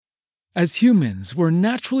As humans, we're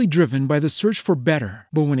naturally driven by the search for better.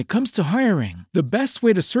 But when it comes to hiring, the best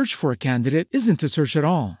way to search for a candidate isn't to search at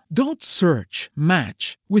all. Don't search,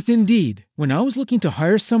 match with Indeed. When I was looking to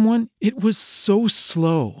hire someone, it was so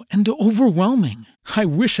slow and overwhelming. I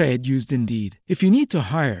wish I had used Indeed. If you need to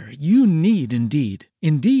hire, you need Indeed.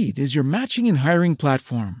 Indeed is your matching and hiring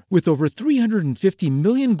platform with over 350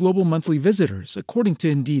 million global monthly visitors, according to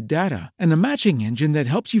Indeed data, and a matching engine that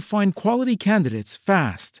helps you find quality candidates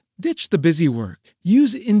fast. Ditch the busy work.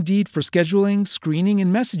 Use Indeed for scheduling, screening,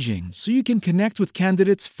 and messaging so you can connect with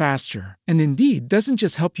candidates faster. And Indeed doesn't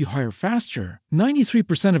just help you hire faster.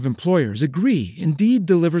 93% of employers agree Indeed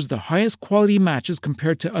delivers the highest quality matches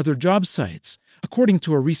compared to other job sites, according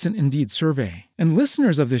to a recent Indeed survey. And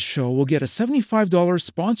listeners of this show will get a $75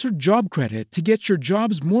 sponsored job credit to get your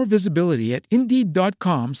jobs more visibility at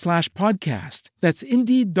Indeed.com/podcast. That's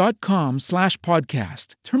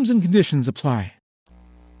Indeed.com/podcast. Terms and conditions apply.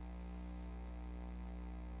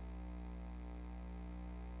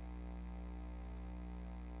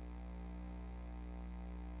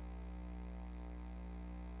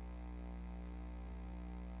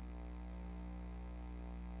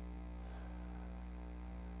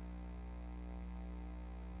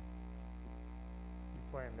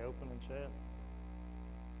 Playing the opening chat.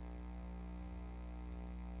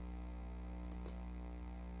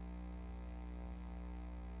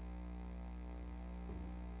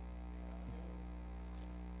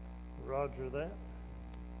 Roger that.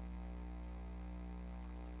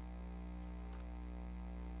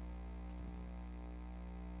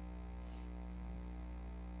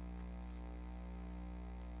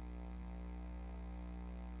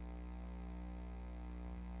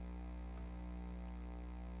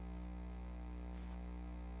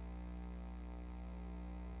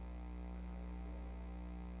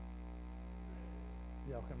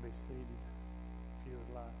 Y'all can be seated if you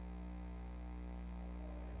would like.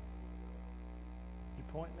 You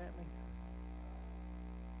pointing at me?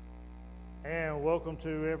 And welcome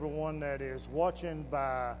to everyone that is watching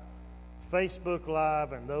by Facebook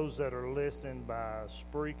Live and those that are listening by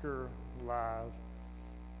Spreaker Live.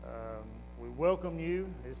 We welcome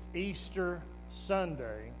you. It's Easter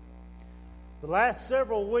Sunday. The last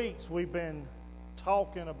several weeks we've been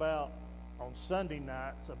talking about, on Sunday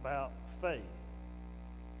nights, about faith.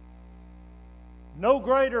 No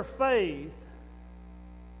greater faith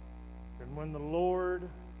than when the Lord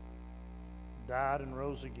died and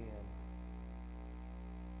rose again.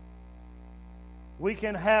 We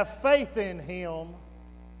can have faith in Him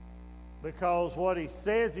because what He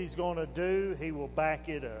says He's going to do, He will back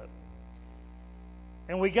it up.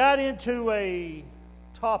 And we got into a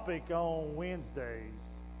topic on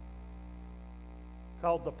Wednesdays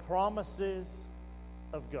called the promises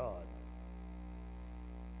of God.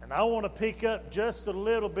 And I want to pick up just a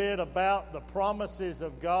little bit about the promises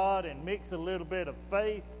of God and mix a little bit of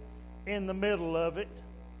faith in the middle of it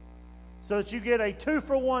so that you get a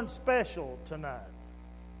 2-for-1 special tonight.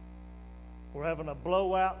 We're having a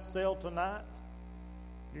blowout sale tonight.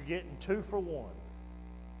 You're getting 2 for 1.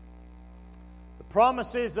 The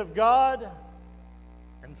promises of God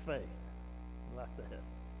and faith. Like that.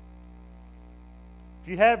 If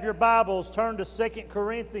you have your Bibles, turn to 2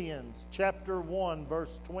 Corinthians chapter 1,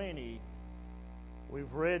 verse 20.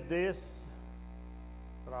 We've read this,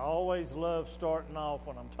 but I always love starting off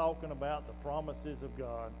when I'm talking about the promises of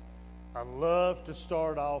God. I love to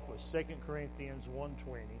start off with 2 Corinthians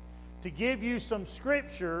 1:20 to give you some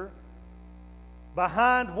scripture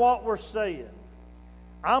behind what we're saying.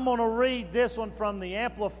 I'm going to read this one from the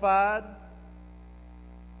Amplified.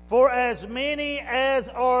 For as many as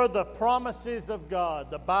are the promises of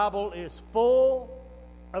God, the Bible is full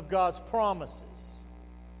of God's promises.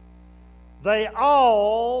 They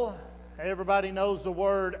all, everybody knows the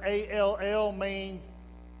word A-L-L means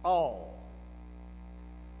all.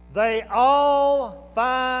 They all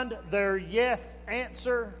find their yes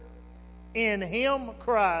answer in Him,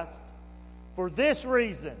 Christ. For this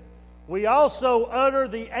reason, we also utter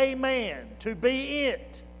the Amen to be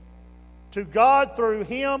it to God through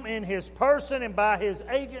Him in His person and by His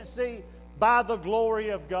agency by the glory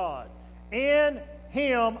of God. In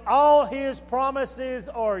Him, all His promises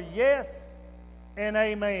are yes and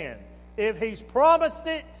amen. If He's promised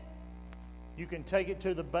it, you can take it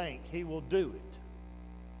to the bank. He will do it.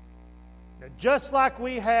 Now, just like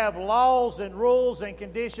we have laws and rules and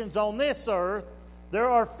conditions on this earth, there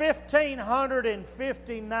are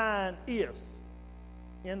 1,559 ifs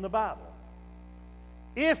in the Bible.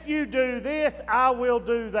 If you do this, I will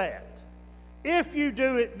do that. If you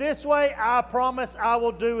do it this way, I promise I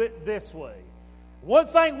will do it this way. One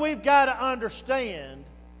thing we've got to understand,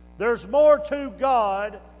 there's more to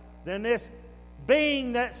God than this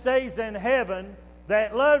being that stays in heaven,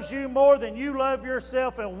 that loves you more than you love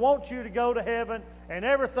yourself and wants you to go to heaven, and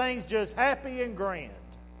everything's just happy and grand.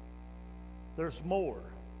 There's more.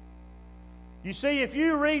 You see, if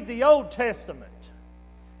you read the Old Testament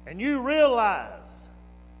and you realize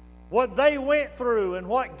what they went through and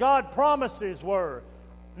what God's promises were,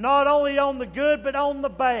 not only on the good but on the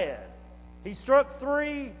bad, He struck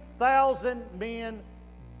 3,000 men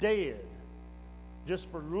dead just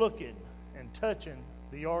for looking and touching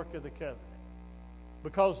the Ark of the Covenant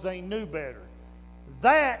because they knew better.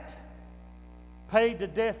 That paid the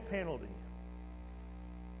death penalty.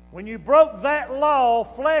 When you broke that law,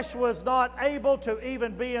 flesh was not able to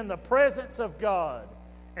even be in the presence of God.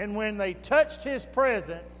 And when they touched His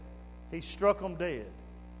presence, He struck them dead.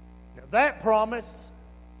 Now, that promise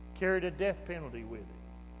carried a death penalty with it.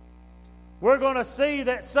 We're going to see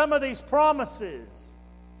that some of these promises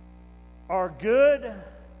are good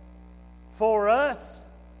for us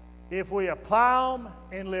if we apply them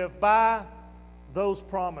and live by those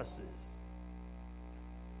promises.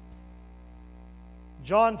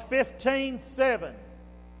 John 15:7.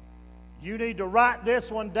 You need to write this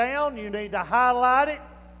one down. You need to highlight it.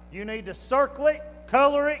 You need to circle it,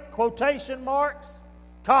 color it, quotation marks,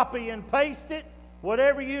 copy and paste it,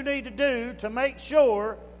 whatever you need to do to make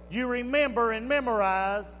sure you remember and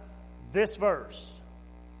memorize this verse.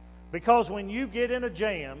 Because when you get in a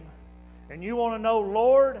jam and you want to know,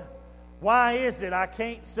 Lord, why is it I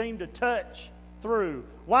can't seem to touch through?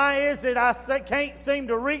 Why is it I can't seem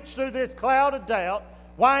to reach through this cloud of doubt?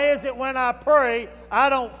 Why is it when I pray, I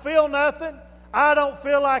don't feel nothing? I don't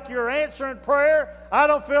feel like you're answering prayer. I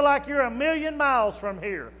don't feel like you're 1,000,000 miles from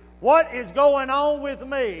here. What is going on with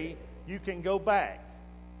me? You can go back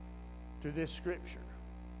to this scripture.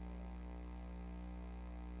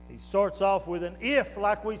 He starts off with an if,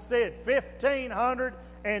 like we said,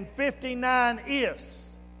 1,559 ifs.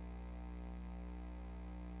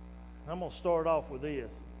 I'm going to start off with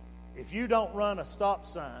this. If you don't run a stop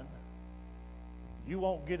sign, you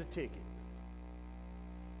won't get a ticket.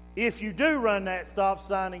 If you do run that stop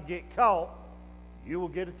sign and get caught, you will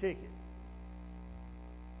get a ticket.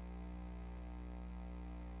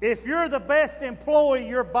 If you're the best employee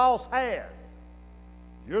your boss has,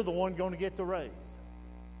 you're the one going to get the raise.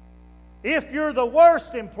 If you're the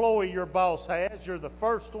worst employee your boss has, you're the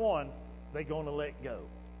first one they're going to let go.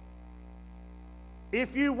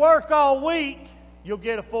 If you work all week, you'll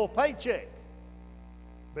get a full paycheck.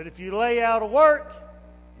 But if you lay out of work,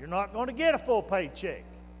 you're not going to get a full paycheck.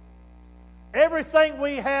 Everything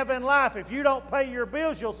we have in life, if you don't pay your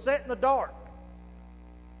bills, you'll sit in the dark.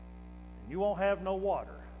 And you won't have no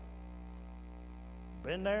water.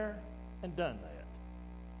 Been there and done that.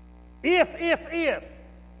 If.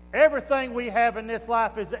 Everything we have in this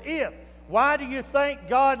life is an if. Why do you think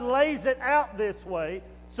God lays it out this way?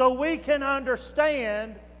 So we can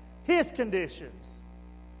understand His conditions.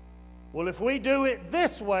 Well, if we do it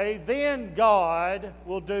this way, then God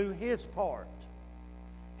will do His part.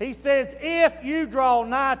 He says, if you draw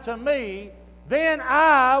nigh to me, then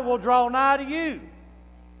I will draw nigh to you.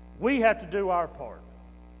 We have to do our part.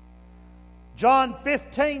 John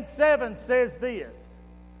 15:7 says this,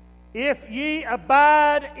 if ye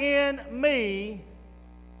abide in me,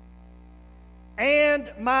 and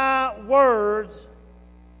my words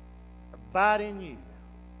abide in you,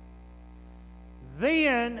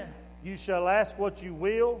 then you shall ask what you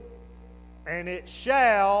will, and it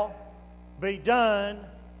shall be done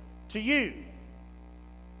to you.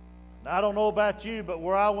 Now, I don't know about you, but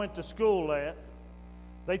where I went to school at,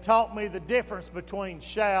 they taught me the difference between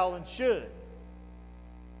shall and should.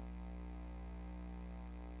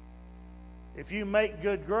 If you make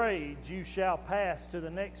good grades, you shall pass to the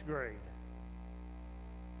next grade.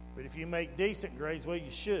 But if you make decent grades, well,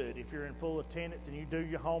 you should. If you're in full attendance and you do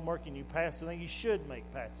your homework and you pass the thing, you should make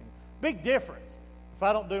passing. Big difference. If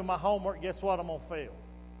I don't do my homework, guess what? I'm going to fail.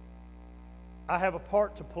 I have a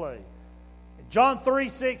part to play. In John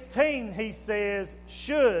 3:16, he says,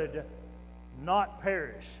 should not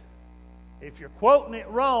perish. If you're quoting it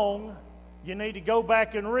wrong, you need to go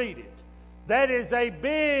back and read it. That is a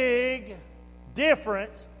big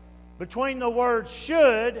difference between the word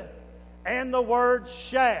should and the word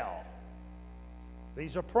shall.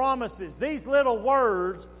 These are promises. These little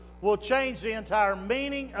words will change the entire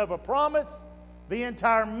meaning of a promise, the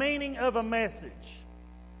entire meaning of a message.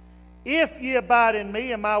 If ye abide in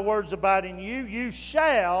me and my words abide in you, you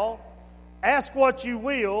shall ask what you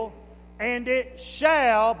will, and it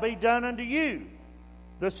shall be done unto you.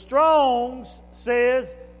 The Strong's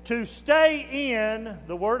says to stay in,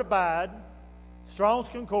 the word abide, Strong's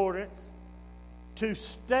Concordance, to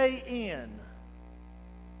stay in.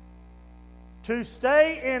 To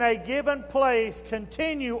stay in a given place,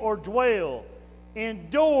 continue or dwell,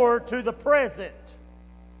 endure to the present,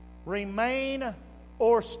 remain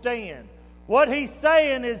or stand. What he's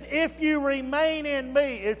saying is, if you remain in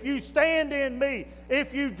me, if you stand in me,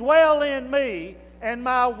 if you dwell in me, and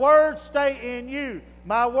my words stay in you,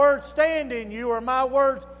 my words stand in you, or my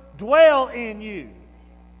words dwell in you,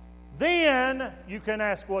 then you can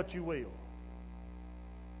ask what you will,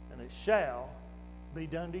 and it shall be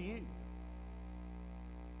done to you.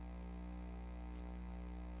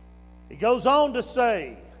 He goes on to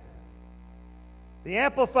say, the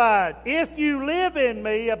Amplified, if you live in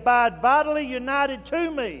me, abide vitally united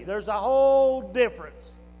to me. There's a whole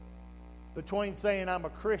difference between saying I'm a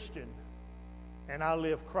Christian and I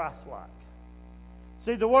live Christ-like.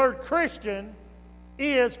 See, the word Christian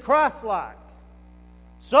is Christ-like.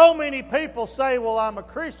 So many people say, well, I'm a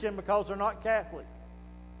Christian because they're not Catholic.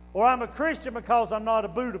 Or I'm a Christian because I'm not a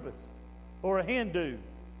Buddhist or a Hindu.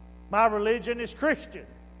 My religion is Christian.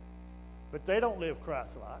 But they don't live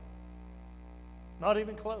Christ-like. Not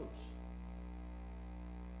even close.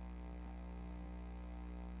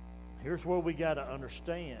 Here's where we got to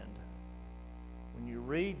understand. When you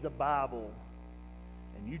read the Bible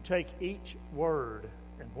and you take each word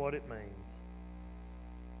and what it means.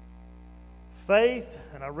 Faith,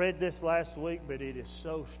 and I read this last week, but it is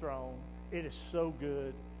so strong. It is so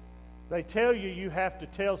good. They tell you have to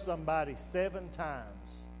tell somebody 7 times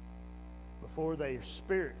before their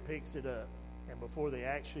spirit picks it up and before they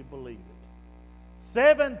actually believe it.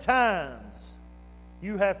 7 times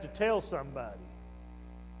you have to tell somebody.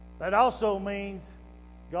 That also means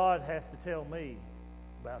God has to tell me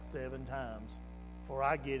about 7 times before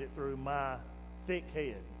I get it through my thick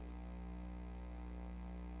head.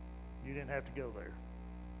 You didn't have to go there.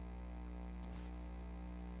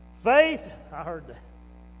 Faith, I heard that.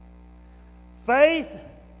 Faith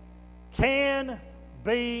can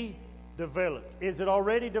be developed. Is it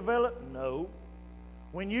already developed? No.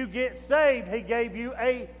 When you get saved, He gave you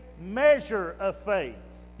a measure of faith.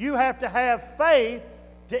 You have to have faith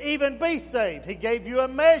to even be saved. He gave you a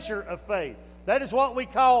measure of faith. That is what we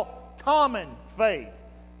call common faith.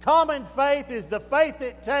 Common faith is the faith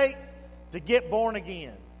it takes to get born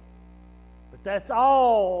again. But that's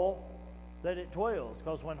all that it dwells.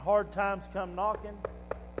 Because when hard times come knocking,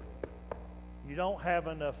 you don't have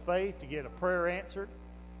enough faith to get a prayer answered.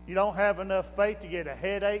 You don't have enough faith to get a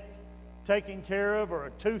headache taken care of, or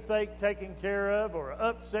a toothache taken care of, or an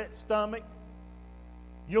upset stomach.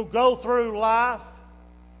 You'll go through life.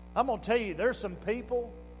 I'm going to tell you, there's some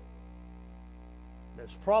people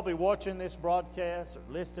that's probably watching this broadcast or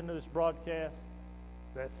listening to this broadcast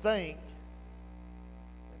that think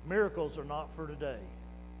that miracles are not for today.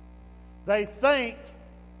 They think,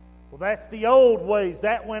 well, that's the old ways.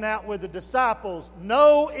 That went out with the disciples.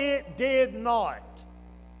 No, it did not.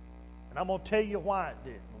 And I'm going to tell you why it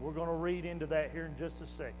didn't. We're going to read into that here in just a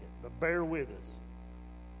second, but bear with us.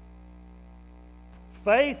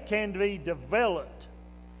 Faith can be developed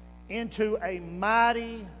into a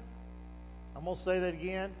mighty, I'm going to say that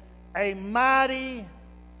again, a mighty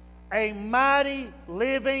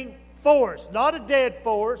living force. Not a dead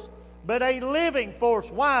force, but a living force.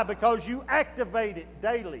 Why? Because you activate it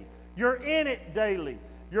daily. You're in it daily.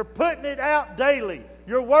 You're putting it out daily.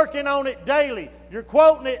 You're working on it daily. You're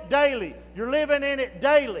quoting it daily. You're living in it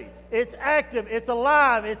daily. It's active. It's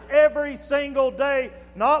alive. It's every single day.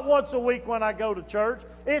 Not once a week when I go to church.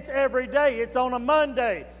 It's every day. It's on a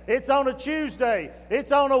Monday. It's on a Tuesday.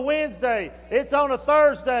 It's on a Wednesday. It's on a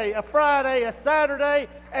Thursday, a Friday, a Saturday,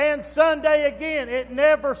 and Sunday again. It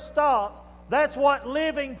never stops. That's what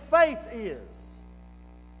living faith is.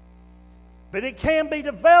 But it can be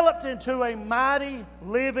developed into a mighty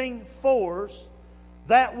living force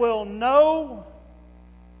that will know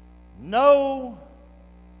no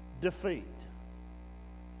defeat.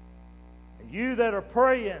 And you that are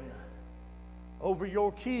praying over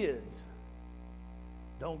your kids,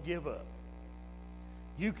 don't give up.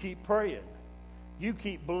 You keep praying. You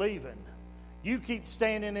keep believing. You keep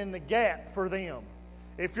standing in the gap for them.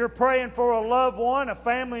 If you're praying for a loved one, a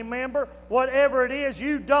family member, whatever it is,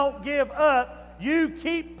 you don't give up. You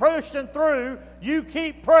keep pushing through. You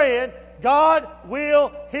keep praying. God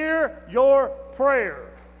will hear your prayer.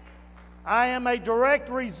 I am a direct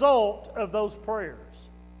result of those prayers.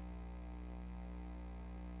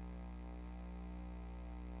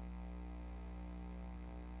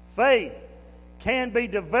 Faith can be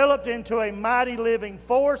developed into a mighty living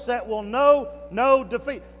force that will know no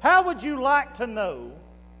defeat. How would you like to know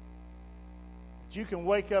that you can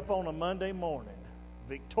wake up on a Monday morning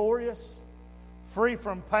victorious, free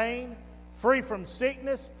from pain, free from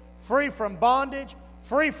sickness, free from bondage,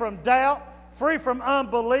 free from doubt, free from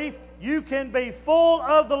unbelief. You can be full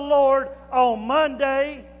of the Lord on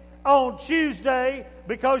Monday, on Tuesday,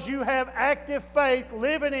 because you have active faith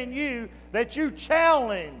living in you that you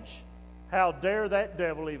challenge, how dare that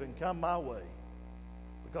devil even come my way?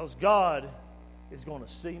 Because God is going to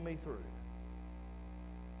see me through.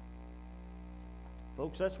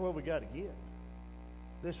 Folks, that's where we got to get.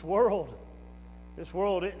 This world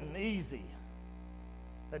isn't easy.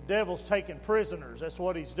 The devil's taking prisoners. That's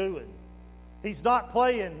what he's doing. He's not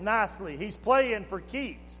playing nicely. He's playing for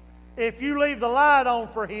keeps. If you leave the light on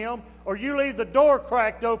for him, or you leave the door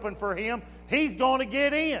cracked open for him, he's going to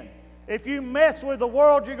get in. If you mess with the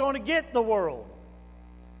world, you're going to get the world.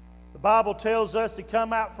 The Bible tells us to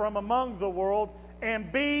come out from among the world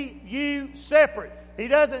and be you separate. He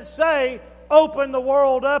doesn't say open the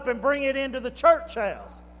world up and bring it into the church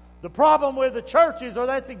house. The problem with the churches, or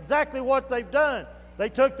that's exactly what they've done. They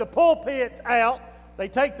took the pulpits out, they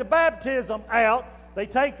take the baptism out, they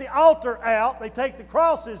take the altar out, they take the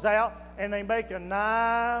crosses out, and they make a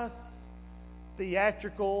nice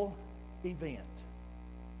theatrical event.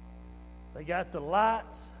 They got the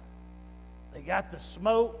lights, they got the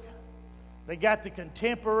smoke, they got the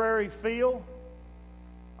contemporary feel.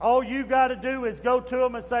 All you got to do is go to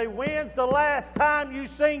them and say, when's the last time you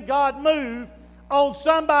seen God move on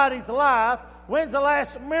somebody's life? When's the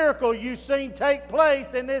last miracle you seen take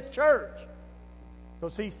place in this church?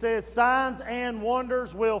 Because he says signs and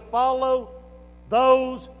wonders will follow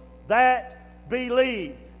those that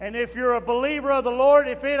believe. And if you're a believer of the Lord,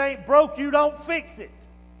 if it ain't broke, you don't fix it.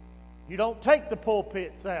 You don't take the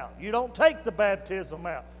pulpits out. You don't take the baptism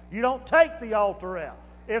out. You don't take the altar out.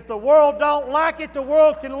 If the world don't like it, the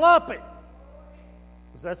world can lump it.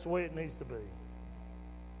 Because that's the way it needs to be.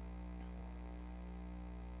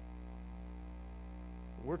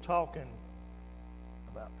 We're talking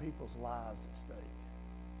about people's lives at stake.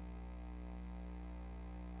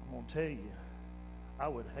 I'm going to tell you, I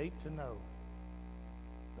would hate to know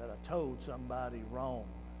that I told somebody wrong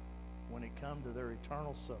when it come to their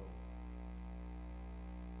eternal soul.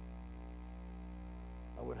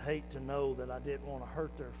 I would hate to know that I didn't want to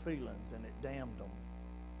hurt their feelings and it damned them.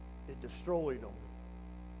 It destroyed them.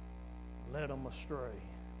 Led them astray.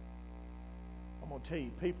 I'm going to tell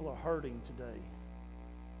you, people are hurting today.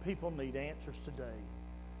 People need answers today.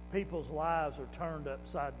 People's lives are turned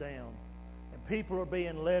upside down. And people are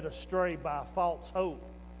being led astray by false hope.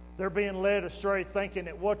 They're being led astray thinking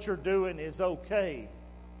that what you're doing is okay.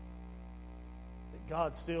 That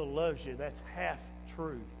God still loves you. That's half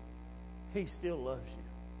truth. He still loves you.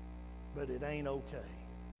 But it ain't okay.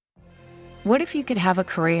 What if you could have a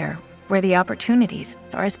career where the opportunities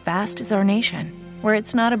are as vast as our nation, where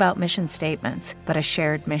it's not about mission statements, but a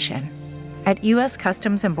shared mission? At U.S.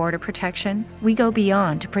 Customs and Border Protection, we go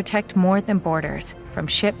beyond to protect more than borders. From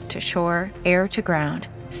ship to shore, air to ground,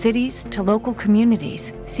 cities to local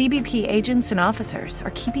communities, CBP agents and officers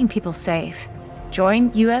are keeping people safe.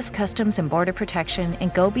 Join U.S. Customs and Border Protection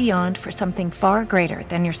and go beyond for something far greater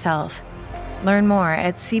than yourself. Learn more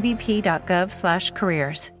at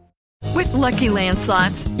cbp.gov/careers. With Lucky Land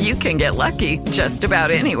Slots, you can get lucky just about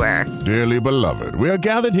anywhere. Dearly beloved, we are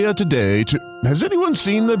gathered here today to... Has anyone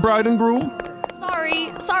seen the bride and groom?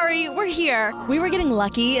 Sorry, we're here. We were getting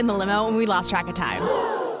lucky in the limo and we lost track of time.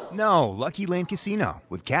 No, Lucky Land Casino,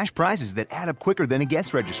 with cash prizes that add up quicker than a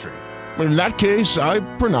guest registry. In that case, I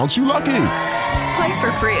pronounce you lucky. Play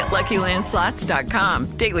for free at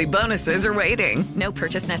LuckyLandSlots.com. Daily bonuses are waiting. No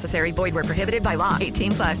purchase necessary. Void where prohibited by law.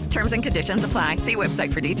 18+. Terms and conditions apply. See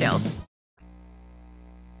website for details.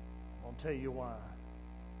 I'll tell you why.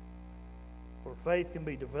 For faith can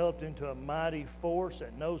be developed into a mighty force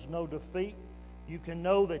that knows no defeat. You can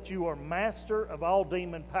know that you are master of all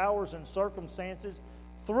demon powers and circumstances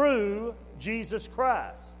through Jesus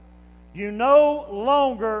Christ. You no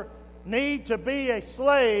longer need to be a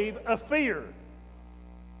slave of fear,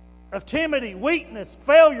 of timidity, weakness,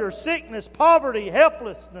 failure, sickness, poverty,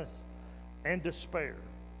 helplessness, and despair.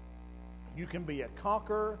 You can be a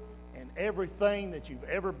conqueror in everything that you've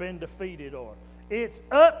ever been defeated or. It's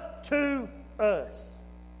up to us.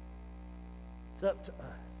 It's up to us.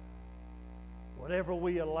 Whatever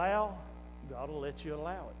we allow, God will let you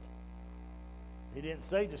allow it. He didn't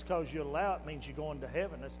say just because you allow it means you're going to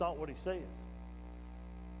heaven. That's not what he says.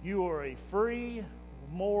 You are a free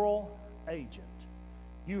moral agent.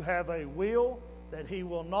 You have a will that he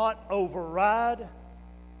will not override.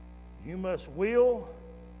 You must will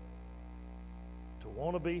to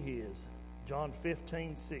want to be his. John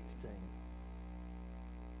 15:16.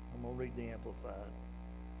 I'm going to read the Amplified.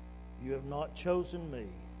 You have not chosen me,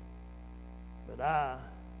 but I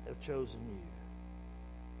have chosen you.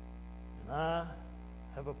 And I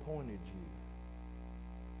have appointed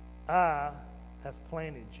you. I have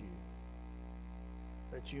planted you,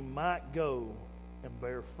 that you might go and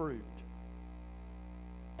bear fruit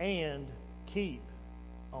and keep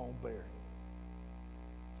on bearing.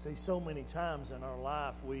 See, so many times in our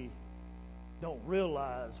life we don't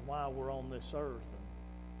realize why we're on this earth. And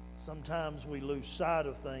sometimes we lose sight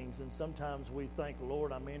of things, and sometimes we think,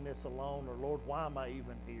 Lord, I'm in this alone, or Lord, why am I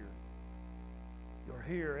even here? You're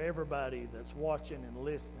here. Everybody that's watching and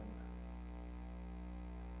listening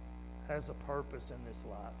has a purpose in this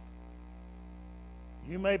life.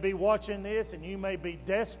 You may be watching this and you may be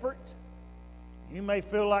desperate. You may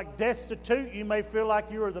feel like destitute. You may feel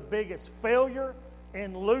like you are the biggest failure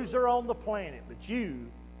and loser on the planet, but you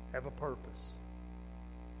have a purpose.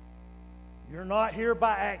 You're not here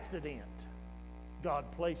by accident. God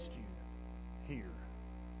placed you here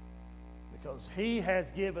because He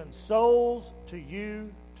has given souls to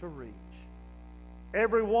you to reach.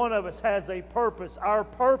 Every one of us has a purpose. Our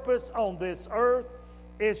purpose on this earth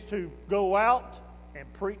is to go out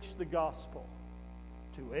and preach the gospel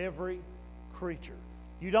to every creature.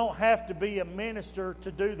 You don't have to be a minister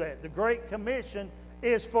to do that. The Great Commission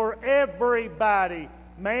is for everybody,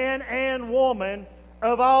 man and woman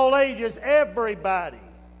of all ages, everybody.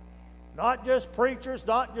 Not just preachers,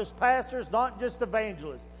 not just pastors, not just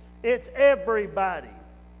evangelists. It's everybody.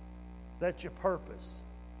 That's your purpose.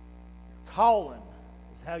 Your calling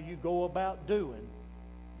is how you go about doing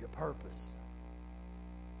your purpose.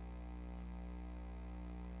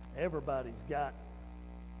 Everybody's got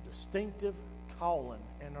distinctive calling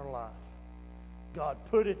in their life. God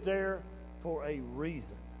put it there for a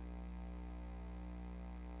reason.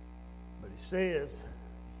 But He says,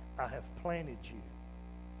 I have planted you.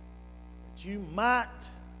 That you might.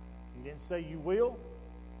 He didn't say you will.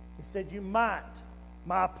 He said you might.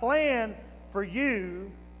 My plan for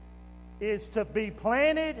you is to be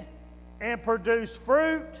planted and produce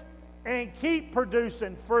fruit and keep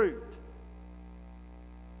producing fruit.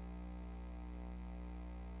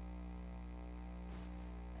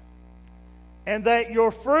 And that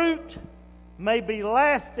your fruit may be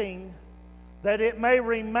lasting, that it may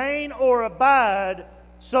remain or abide,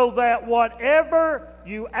 so that whatever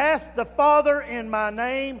you ask the Father in my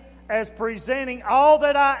name, as presenting all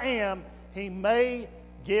that I am, He may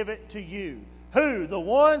give it to you. Who? The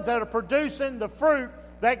ones that are producing the fruit,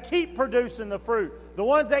 that keep producing the fruit. The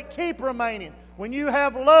ones that keep remaining. When you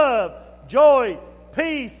have love, joy,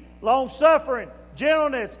 peace, long-suffering,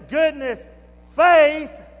 gentleness, goodness,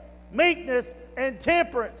 faith, meekness, and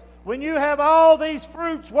temperance. When you have all these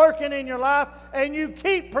fruits working in your life and you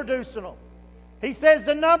keep producing them. He says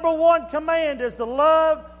the number one command is to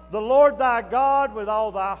love the Lord thy God with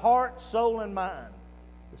all thy heart, soul, and mind.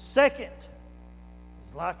 The second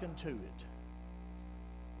is like unto it.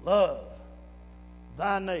 Love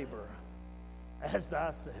thy neighbor as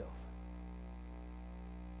thyself. Do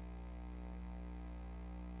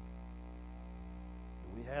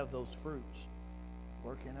we have those fruits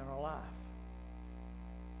working in our life?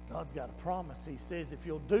 God's got a promise. He says if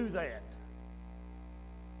you'll do that,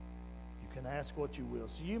 you can ask what you will.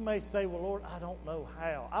 So you may say, well, Lord, I don't know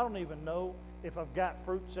how. I don't even know if I've got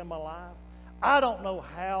fruits in my life. I don't know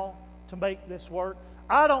how to make this work.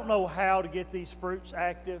 I don't know how to get these fruits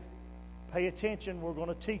active. Pay attention. We're going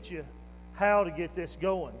to teach you how to get this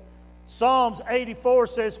going. Psalms 84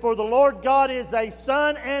 says, for the Lord God is a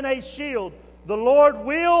sun and a shield. The Lord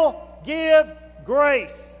will give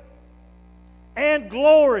grace and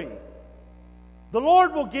glory. The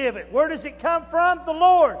Lord will give it. Where does it come from? The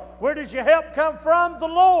Lord. Where does your help come from? The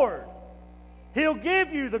Lord. He'll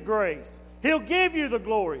give you the grace. He'll give you the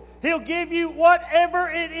glory. He'll give you whatever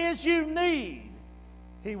it is you need.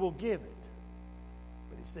 He will give it.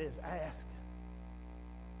 But He says, ask.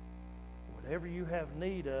 Whatever you have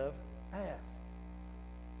need of, ask.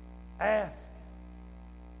 Ask.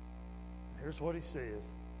 Here's what He says.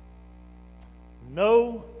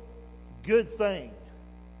 No good thing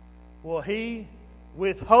will He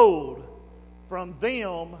withhold from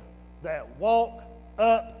them that walk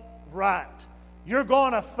upright. You're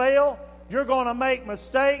going to fail. You're going to make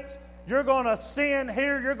mistakes. You're going to sin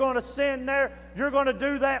here. You're going to sin there. You're going to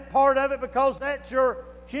do that part of it because that's your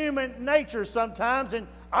human nature sometimes. And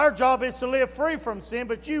our job is to live free from sin,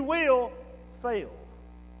 but you will fail.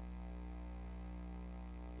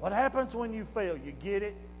 What happens when you fail? You get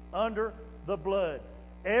it under the blood.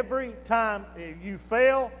 Every time you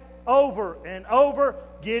fail, over and over,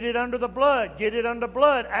 get it under the blood. Get it under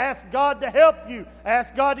blood. Ask God to help you.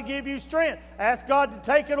 Ask God to give you strength. Ask God to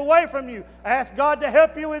take it away from you. Ask God to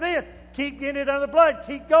help you with this. Keep getting it under the blood.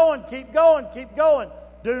 Keep going, keep going, keep going.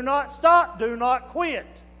 Do not stop. Do not quit.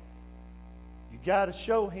 You got to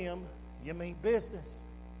show him you mean business.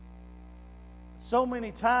 So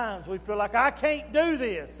many times we feel like, I can't do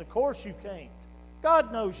this. Of course you can't.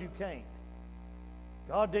 God knows you can't.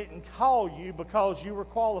 God didn't call you because you were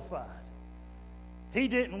qualified. He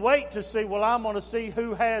didn't wait to see, well, I'm going to see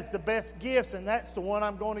who has the best gifts, and that's the one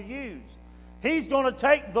I'm going to use. He's going to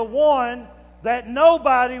take the one that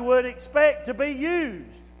nobody would expect to be used.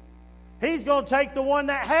 He's going to take the one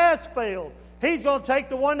that has failed. He's going to take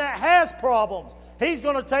the one that has problems. He's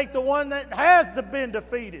going to take the one that has been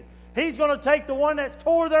defeated. He's going to take the one that's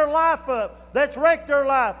tore their life up, that's wrecked their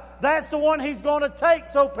life. That's the one He's going to take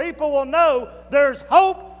so people will know there's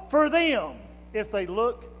hope for them if they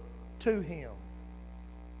look to Him.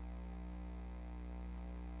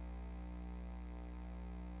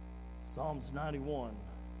 Psalms 91.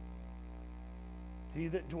 He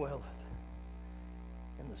that dwelleth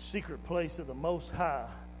in the secret place of the Most High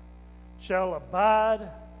shall abide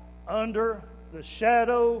under the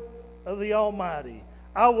shadow of the Almighty.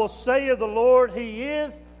 I will say of the Lord, He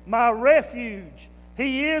is my refuge.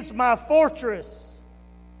 He is my fortress.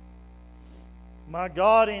 My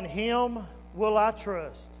God, in Him will I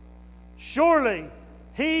trust. Surely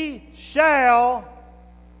He shall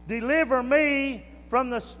deliver me from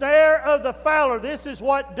the snare of the fowler. This is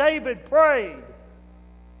what David prayed.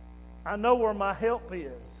 I know where my help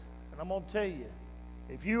is. And I'm going to tell you,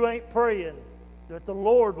 if you ain't praying that the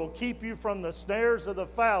Lord will keep you from the snares of the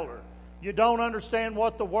fowler, you don't understand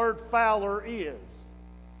what the word fowler is.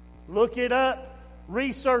 Look it up,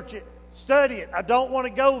 research it, study it. I don't want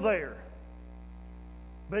to go there.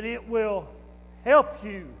 But it will help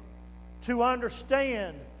you to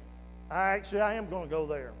understand. I am going to go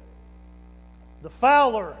there. The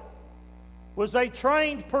fowler was a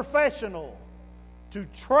trained professional to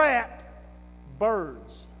trap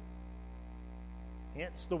birds.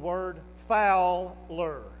 Hence the word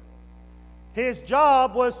fowler. His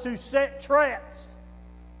job was to set traps,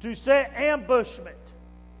 to set ambushment,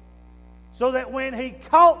 so that when he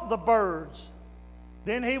caught the birds,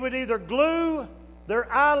 then he would either glue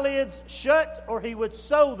their eyelids shut or he would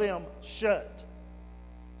sew them shut.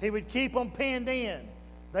 He would keep them pinned in.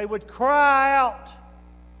 They would cry out.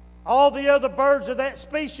 All the other birds of that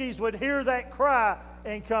species would hear that cry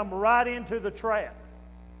and come right into the trap.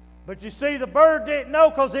 But you see, the bird didn't know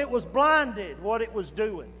because it was blinded what it was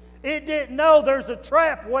doing. It didn't know there's a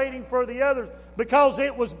trap waiting for the others because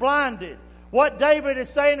it was blinded. What David is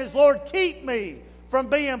saying is, Lord, keep me from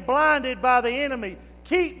being blinded by the enemy.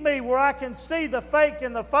 Keep me where I can see the fake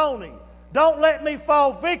and the phony. Don't let me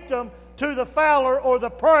fall victim to the fowler or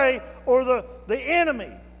the prey or the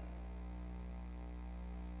enemy.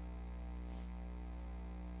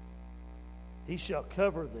 He shall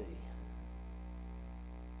cover thee.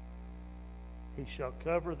 He shall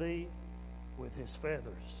cover thee with His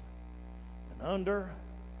feathers, and under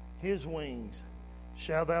His wings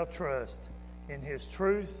shalt thou trust. In His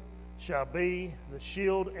truth shall be the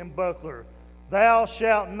shield and buckler. Thou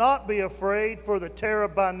shalt not be afraid for the terror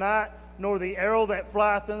by night, nor the arrow that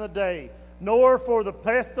flieth in the day, nor for the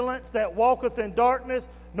pestilence that walketh in darkness,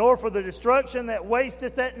 nor for the destruction that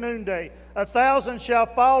wasteth at noonday. 1,000 shall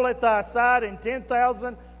fall at thy side, and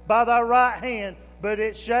 10,000 by thy right hand, but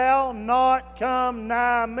it shall not come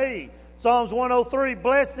nigh me. Psalms 103,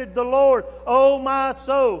 Blessed the Lord, O my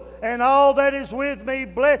soul, and all that is with me,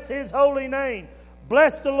 bless His holy name.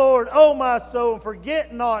 Bless the Lord, O my soul, and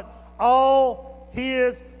forget not all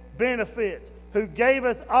His benefits, who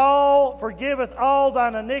forgiveth all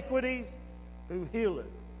thine iniquities, who healeth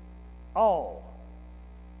all.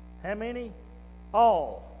 How many?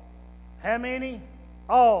 All. How many?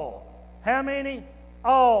 All. How many?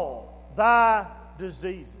 All thy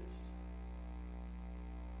diseases.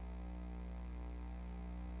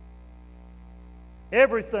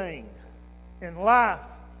 Everything in life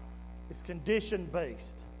is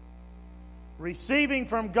condition-based. Receiving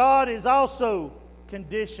from God is also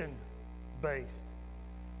condition-based.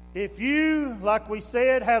 If you, like we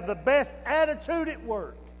said, have the best attitude at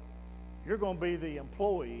work, you're going to be the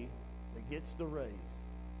employee that gets the raise.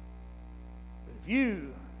 But if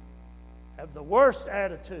you have the worst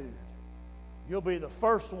attitude, you'll be the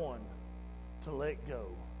first one to let go.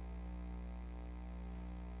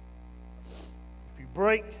 If you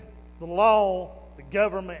break the law the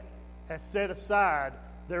government has set aside,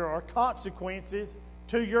 there are consequences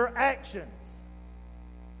to your actions.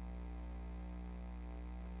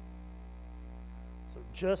 So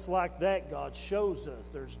just like that, God shows us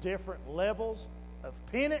there's different levels of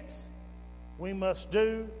penance we must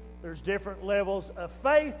do. There's different levels of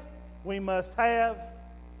faith we must have.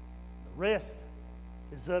 The rest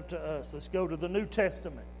is up to us. Let's go to the New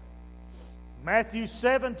Testament. Matthew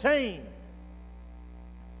 17.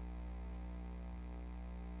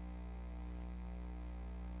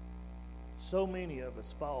 So many of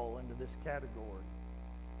us fall into this category.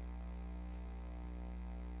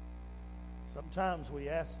 Sometimes we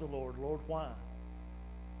ask the Lord, Lord, why?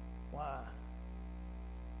 Why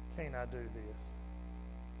can't I do this?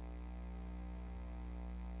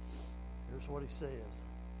 Here's what he says.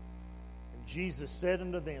 And Jesus said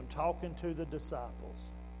unto them, talking to the disciples,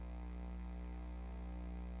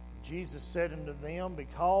 Jesus said unto them,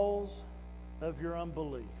 because of your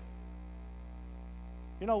unbelief.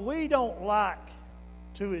 You know, we don't like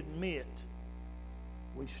to admit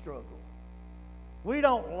we struggle. We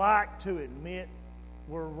don't like to admit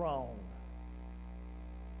we're wrong.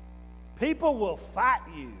 People will fight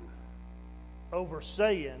you over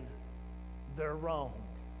saying they're wrong.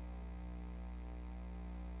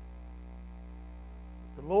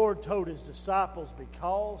 The Lord told His disciples,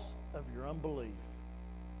 because of your unbelief.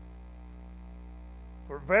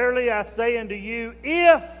 For verily I say unto you,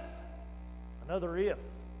 if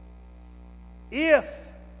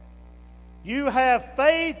you have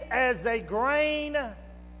faith as a grain,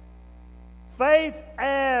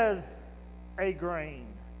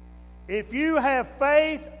 if you have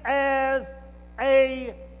faith as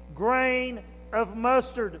a grain of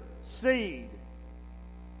mustard seed.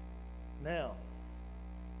 Now,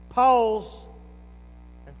 pause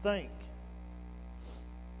and think.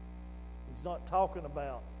 He's not talking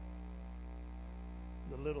about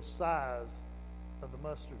the little size of the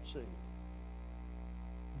mustard seed.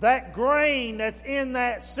 That grain that's in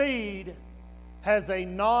that seed has a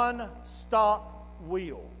non-stop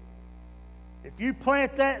wheel. If you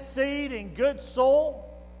plant that seed in good soil,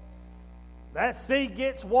 that seed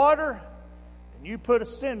gets water, and you put a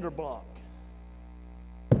cinder block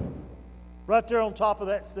right there on top of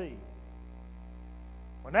that seed.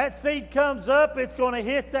 When that seed comes up, it's going to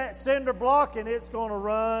hit that cinder block, and it's going to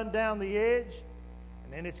run down the edge,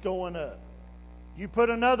 and then it's going up. You put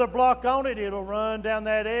another block on it, it'll run down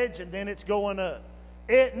that edge, and then it's going up.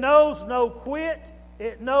 It knows no quit.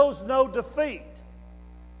 It knows no defeat.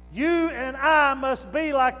 You and I must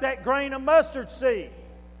be like that grain of mustard seed.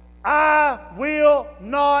 I will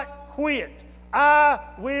not quit. I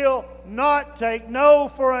will not take no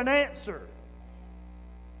for an answer.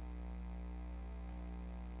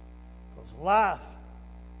 Because life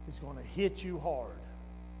is going to hit you hard.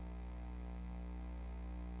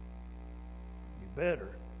 Better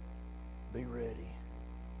be ready.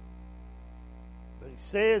 But he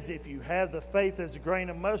says, if you have the faith as a grain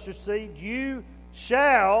of mustard seed, you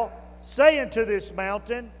shall say unto this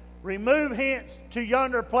mountain, remove hence to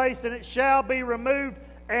yonder place, and it shall be removed,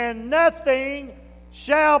 and nothing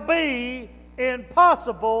shall be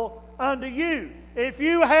impossible unto you. If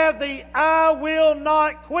you have the I will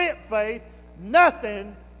not quit faith,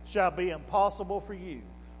 nothing shall be impossible for you.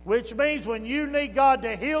 Which means when you need God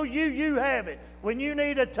to heal you, you have it. When you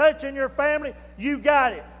need a touch in your family, you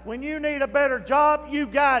got it. When you need a better job, you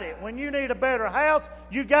got it. When you need a better house,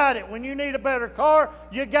 you got it. When you need a better car,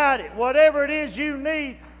 you got it. Whatever it is you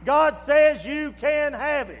need, God says you can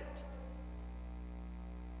have it.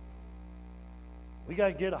 We got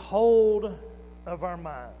to get a hold of our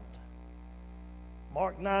mind.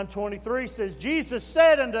 Mark 9:23 says, Jesus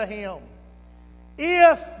said unto him,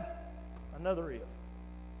 if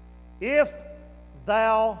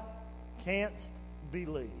thou canst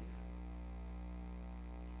believe.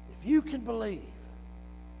 If you can believe.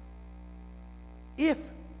 If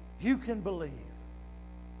you can believe.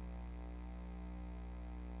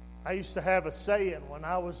 I used to have a saying when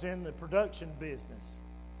I was in the production business.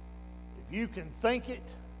 If you can think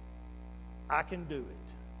it, I can do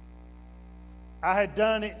it. I had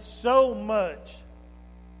done it so much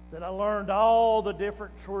that I learned all the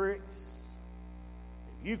different tricks.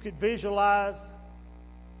 If you could visualize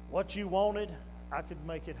what you wanted, I could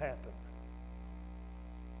make it happen.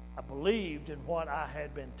 I believed in what I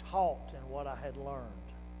had been taught and what I had learned.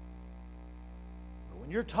 But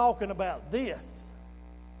when you're talking about this,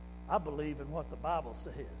 I believe in what the Bible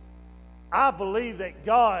says. I believe that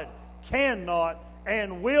God cannot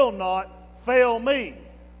and will not fail me.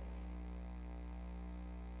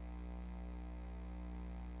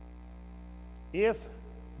 If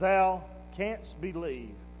thou canst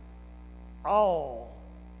believe, all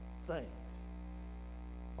things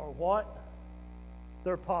are what?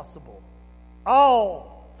 They're possible.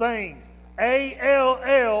 All things.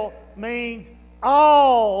 A-L-L means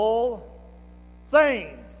all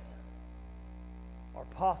things are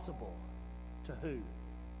possible to who?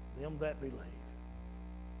 Them that believe.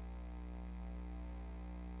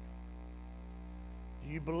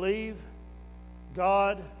 Do you believe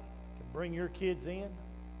God can bring your kids in?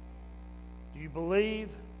 Do you believe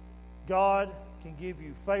God can give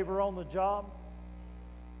you favor on the job?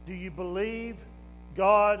 Do you believe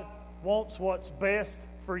God wants what's best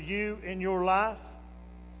for you in your life?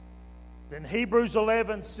 Then Hebrews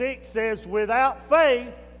 11:6 says, without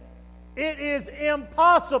faith, it is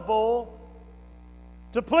impossible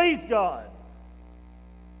to please God.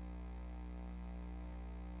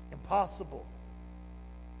 Impossible.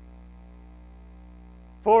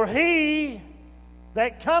 For he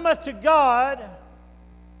that cometh to God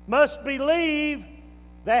must believe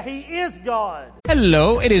that He is God.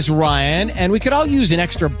 Hello, it is Ryan, and we could all use an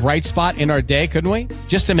extra bright spot in our day, couldn't we?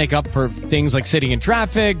 Just to make up for things like sitting in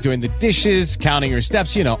traffic, doing the dishes, counting your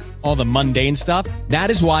steps, you know, all the mundane stuff.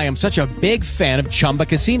 That is why I'm such a big fan of Chumba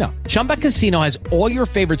Casino. Chumba Casino has all your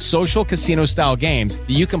favorite social casino-style games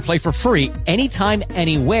that you can play for free anytime,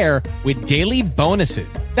 anywhere with daily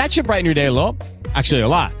bonuses. That should brighten your day a little. Actually, a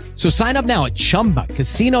lot. So sign up now at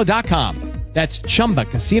ChumbaCasino.com. That's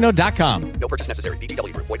ChumbaCasino.com. No purchase necessary.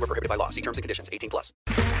 VGW Group. Void where prohibited by law. See terms and conditions. 18+.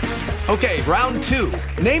 Okay, round two.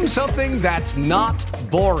 Name something that's not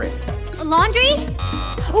boring. A laundry?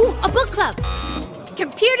 Ooh, a book club.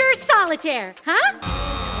 Computer solitaire, huh?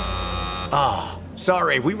 Ah, oh,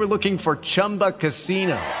 sorry. We were looking for Chumba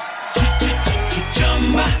Casino.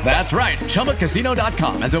 That's right.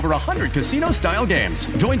 ChumbaCasino.com has over 100 casino-style games.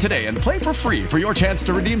 Join today and play for free for your chance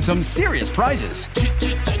to redeem some serious prizes.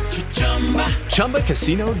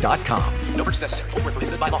 ChumbaCasino.com. No purchase necessary. Void where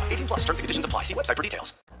prohibited by law. 18+. Terms and conditions apply. See website for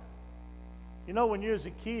details. You know, when you was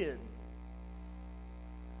a kid,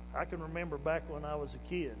 I can remember back when I was a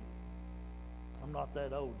kid. I'm not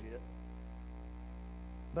that old yet.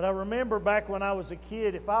 But I remember back when I was a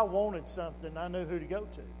kid, if I wanted something, I knew who to go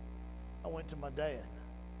to. I went to my dad.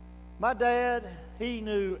 My dad, he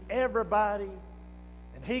knew everybody,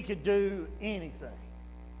 and he could do anything.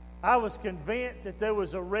 I was convinced that there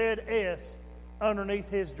was a red S underneath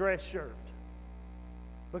his dress shirt.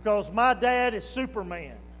 Because my dad is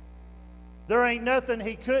Superman. There ain't nothing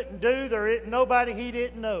he couldn't do. There ain't nobody he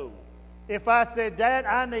didn't know. If I said, Dad,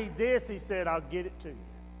 I need this, he said, I'll get it to you.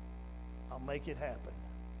 I'll make it happen.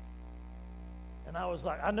 And I was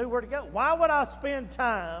like, I knew where to go. Why would I spend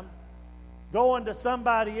time going to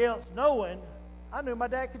somebody else knowing I knew my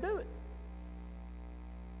dad could do it?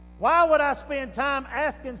 Why would I spend time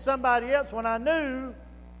asking somebody else when I knew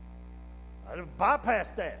I'd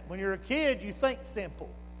bypass that? When you're a kid, you think simple.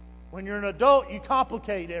 When you're an adult, you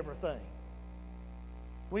complicate everything.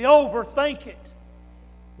 We overthink it.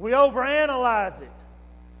 We overanalyze it.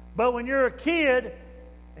 But when you're a kid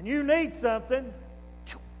and you need something,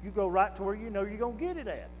 you go right to where you know you're going to get it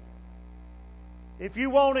at. If you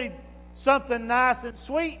wanted something nice and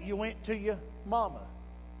sweet, you went to your mama.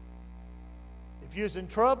 If you was in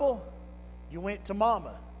trouble, you went to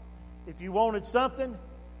mama. If you wanted something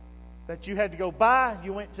that you had to go buy,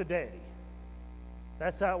 you went to daddy.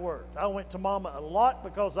 That's how it worked. I went to mama a lot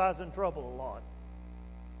because I was in trouble a lot.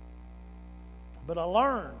 But I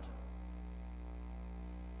learned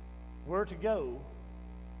where to go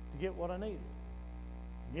to get what I needed.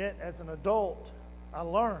 Yet, as an adult, I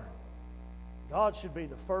learned God should be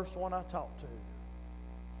the first one I talk to.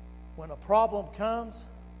 When a problem comes,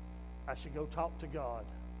 I should go talk to God.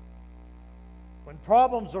 When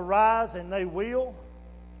problems arise, and they will,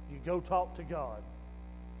 you go talk to God.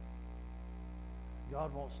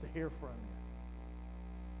 God wants to hear from you.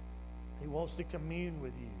 He wants to commune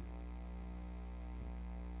with you.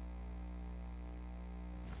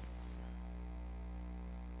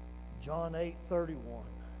 John 8:31.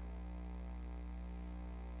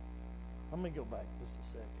 Let me go back just a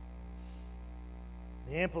second.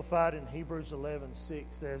 The Amplified in Hebrews 11:6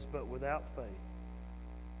 says, but without faith,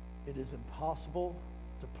 it is impossible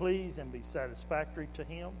to please and be satisfactory to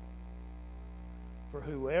Him. For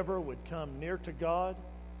whoever would come near to God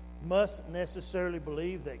must necessarily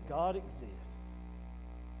believe that God exists.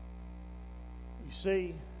 You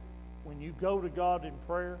see, when you go to God in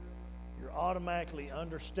prayer, you're automatically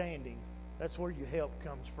understanding that's where your help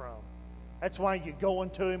comes from. That's why you're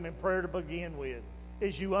going to Him in prayer to begin with,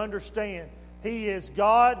 is you understand He is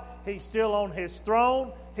God. He's still on His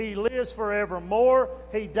throne. He lives forevermore.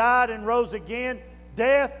 He died and rose again.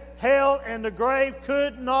 Death, hell, and the grave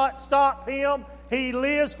could not stop Him. He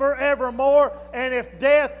lives forevermore. And if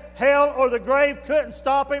death, hell, or the grave couldn't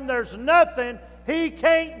stop Him, there's nothing He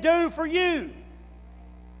can't do for you.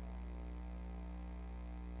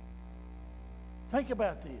 Think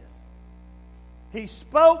about this. He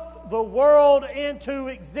spoke the world into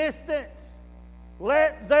existence.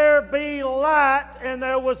 Let there be light, and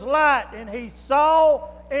there was light. And He saw,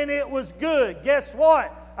 and it was good. Guess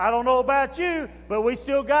what? I don't know about you, but we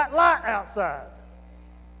still got light outside.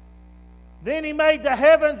 Then He made the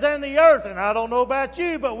heavens and the earth. And I don't know about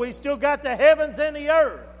you, but we still got the heavens and the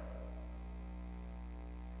earth.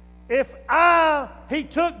 He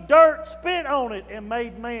took dirt, spit on it, and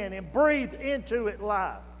made man, and breathed into it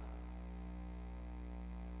life.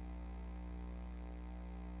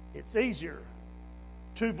 It's easier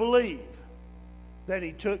to believe that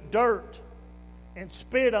He took dirt and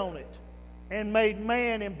spit on it and made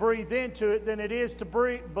man and breathed into it than it is to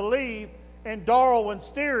believe in Darwin's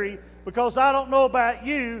theory, because I don't know about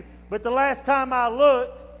you, but the last time I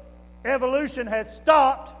looked, evolution had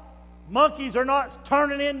stopped. Monkeys are not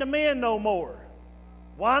turning into men no more.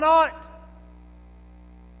 Why not?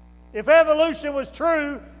 If evolution was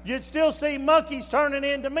true, you'd still see monkeys turning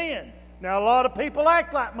into men. Now, a lot of people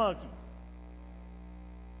act like monkeys.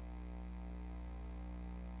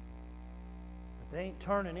 But they ain't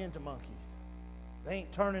turning into monkeys. They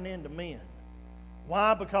ain't turning into men.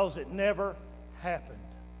 Why? Because it never happened.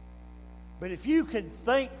 But if you could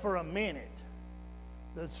think for a minute,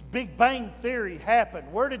 this Big Bang Theory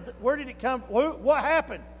happened. Where did it come from? What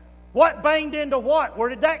happened? What banged into what? Where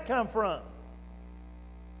did that come from?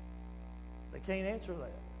 They can't answer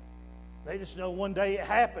that. They just know one day it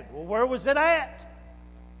happened. Well, where was it at?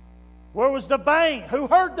 Where was the bang? Who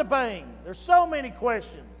heard the bang? There's so many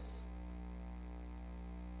questions.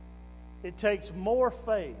 It takes more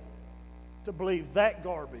faith to believe that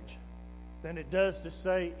garbage than it does to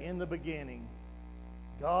say, in the beginning,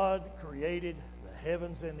 God created the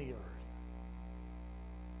heavens and the earth.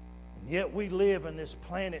 And yet we live in this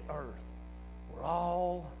planet Earth where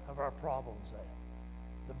all of our problems are.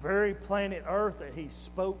 The very planet Earth that He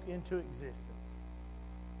spoke into existence.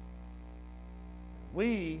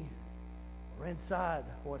 We are inside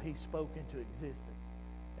what He spoke into existence.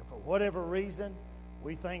 And for whatever reason,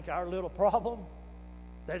 we think our little problem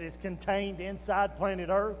that is contained inside planet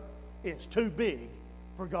Earth is too big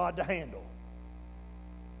for God to handle.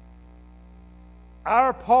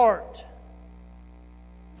 Our part,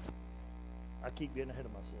 I keep getting ahead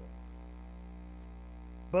of myself.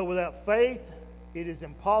 But without faith, it is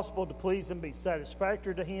impossible to please and be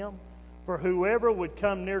satisfactory to Him. For whoever would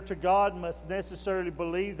come near to God must necessarily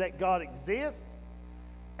believe that God exists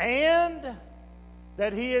and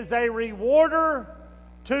that He is a rewarder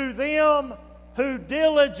to them who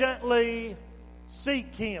diligently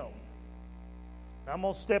seek Him. Now, I'm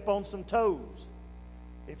going to step on some toes.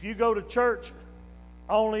 If you go to church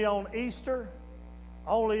only on Easter,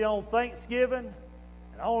 only on Thanksgiving,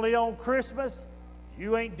 and only on Christmas,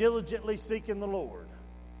 you ain't diligently seeking the Lord.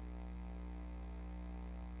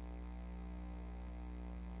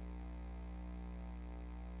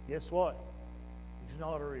 Guess what? He's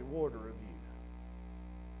not a rewarder of you.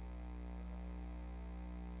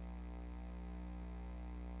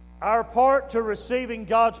 Our part to receiving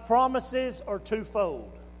God's promises are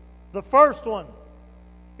twofold. The first one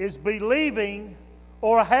is believing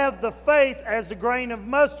or have the faith as the grain of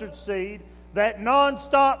mustard seed, that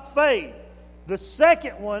non-stop faith. The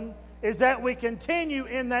second one is that we continue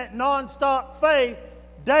in that non-stop faith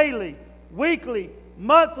daily, weekly,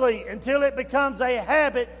 monthly, until it becomes a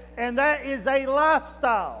habit, and that is a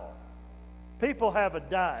lifestyle. People have a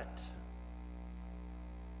diet.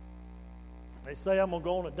 They say, I'm going to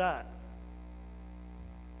go on a diet.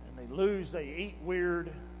 And they eat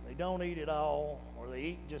weird, they don't eat at all, or they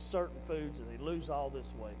eat just certain foods and they lose all this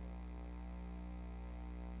weight.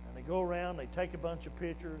 And they go around, they take a bunch of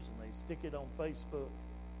pictures and they stick it on Facebook.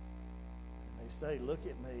 And they say, look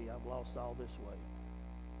at me, I've lost all this weight.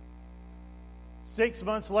 6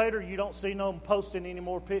 months later, you don't see no one posting any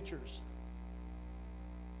more pictures.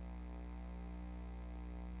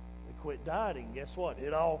 They quit dieting, guess what?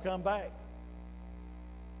 It all come back.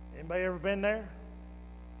 Anybody ever been there?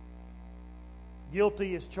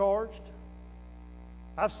 Guilty as charged.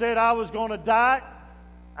 I've said I was going to diet.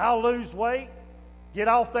 I'll lose weight. Get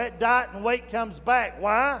off that diet and weight comes back.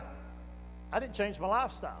 Why? I didn't change my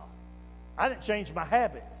lifestyle. I didn't change my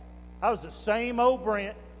habits. I was the same old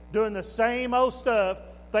Brent doing the same old stuff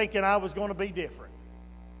thinking I was going to be different.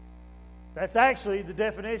 That's actually the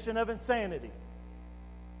definition of insanity.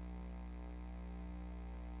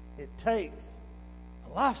 It takes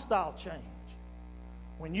a lifestyle change.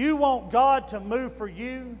 When you want God to move for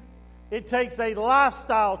you, it takes a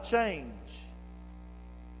lifestyle change.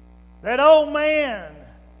 That old man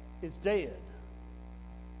is dead.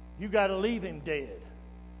 You got to leave him dead.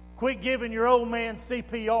 Quit giving your old man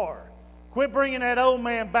CPR. Quit bringing that old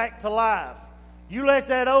man back to life. You let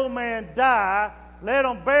that old man die, let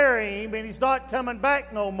them bury him, and he's not coming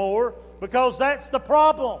back no more, because that's the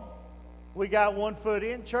problem. We got 1 foot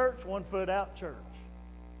in church, 1 foot out church.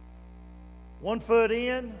 1 foot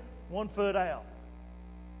in, 1 foot out.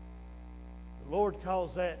 The Lord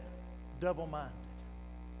calls that double-minded.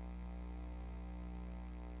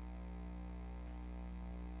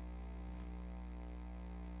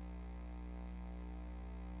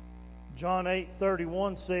 John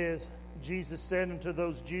 8:31 says, Jesus said unto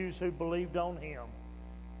those Jews who believed on him,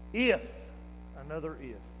 if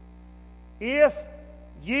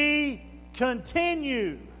ye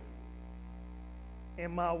continue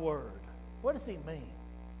in my word. What does he mean?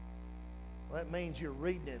 Well, that means you're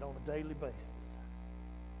reading it on a daily basis.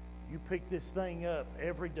 You pick this thing up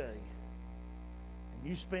every day, and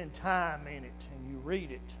you spend time in it, and you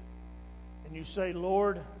read it, and you say,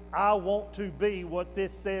 Lord, I want to be what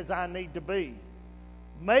this says I need to be.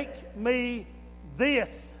 Make me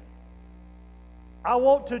this. I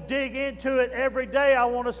want to dig into it every day. I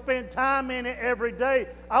want to spend time in it every day.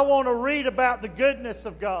 I want to read about the goodness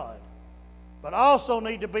of God. But I also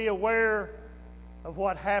need to be aware of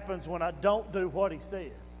what happens when I don't do what he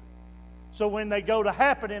says. So when they go to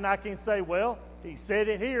happening, I can say, well, he said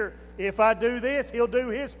it here. If I do this, he'll do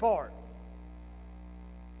his part.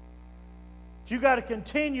 But you got to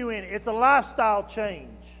continue in it. It's a lifestyle change.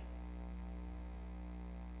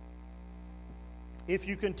 If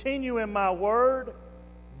you continue in my word,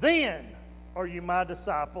 then are you my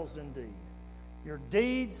disciples indeed. Your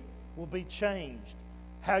deeds will be changed.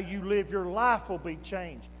 How you live your life will be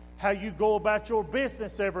changed. How you go about your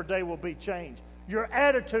business every day will be changed. Your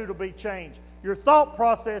attitude will be changed. Your thought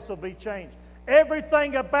process will be changed.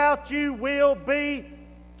 Everything about you will be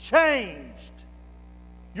changed.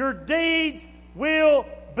 Your deeds will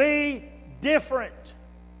be different.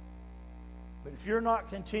 But if you're not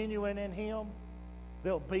continuing in him,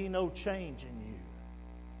 there'll be no change in you.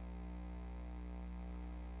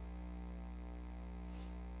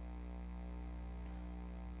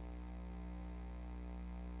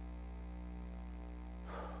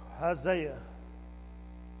 Isaiah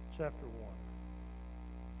chapter 1.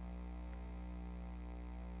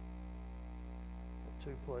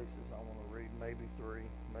 Two places I want to read, maybe 3,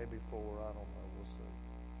 maybe 4, I don't know, we'll see.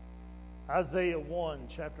 Isaiah 1,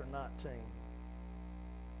 chapter 19.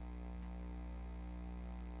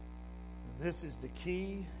 This is the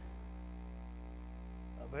key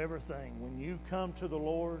of everything. When you come to the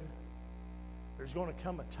Lord, there's going to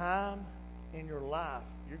come a time in your life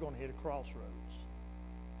you're going to hit a crossroads.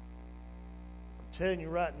 I'm telling you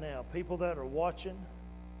right now, people that are watching,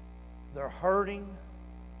 they're hurting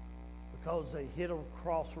because they hit a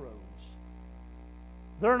crossroads.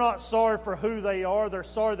 They're not sorry for who they are. They're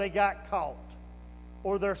sorry they got caught.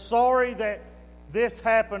 Or they're sorry that this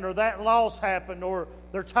happened or that loss happened, or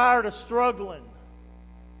they're tired of struggling.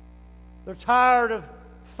 They're tired of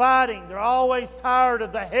fighting. They're always tired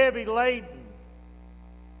of the heavy laden.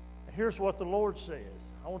 And here's what the Lord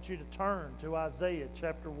says. I want you to turn to Isaiah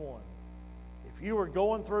chapter 1. If you are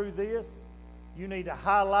going through this, you need to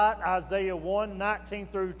highlight Isaiah 1, 19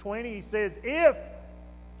 through 20. He says, if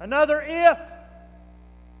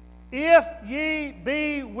ye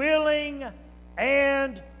be willing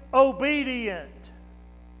and obedient.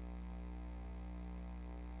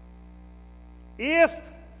 If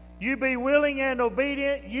you be willing and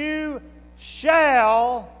obedient, you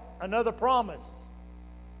shall, another promise,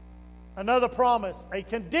 a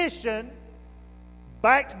condition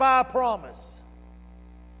backed by a promise.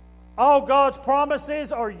 All God's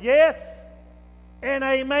promises are yes and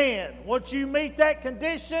amen. Once you meet that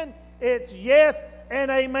condition, it's yes and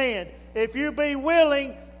amen. If you be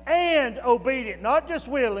willing and obedient, not just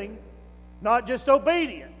willing, not just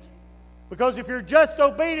obedient. Because if you're just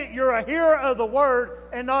obedient, you're a hearer of the word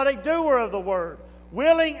and not a doer of the word.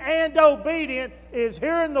 Willing and obedient is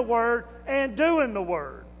hearing the word and doing the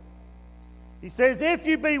word. He says, if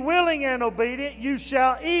you be willing and obedient, you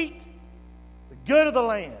shall eat the good of the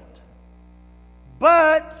land.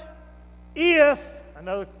 But if,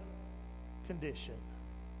 another condition,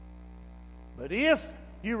 but if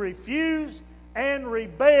you refuse and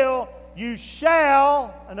rebel, you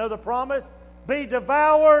shall, another promise, be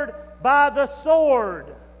devoured by the sword.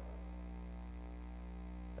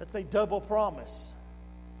 That's a double promise.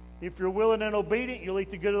 If you're willing and obedient, you'll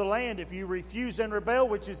eat the good of the land. If you refuse and rebel,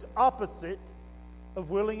 which is opposite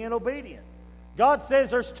of willing and obedient. God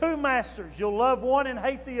says there's two masters. You'll love one and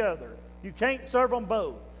hate the other. You can't serve them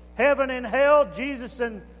both. Heaven and hell, Jesus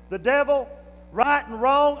and the devil, right and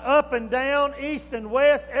wrong, up and down, east and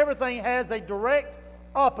west, everything has a direct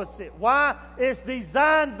opposite. Why? It's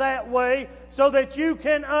designed that way so that you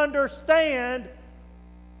can understand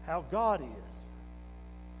how God is.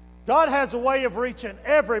 God has a way of reaching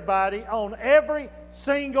everybody on every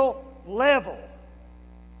single level.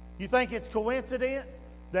 You think it's coincidence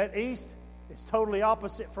that east is totally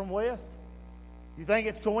opposite from west? You think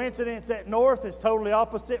it's coincidence that north is totally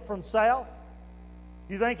opposite from south?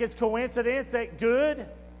 You think it's coincidence that good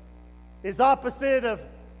is opposite of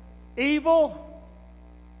evil?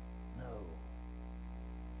 No.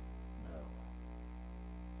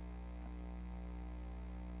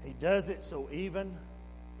 does it so even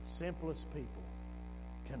the simplest people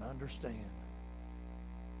can understand.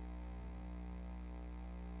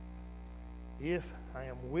 If I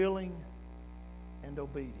am willing and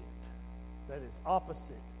obedient, that is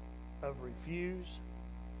opposite of refuse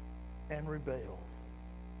and rebel.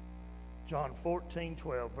 John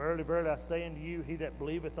 14:12. Verily, verily, I say unto you, he that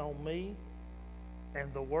believeth on me,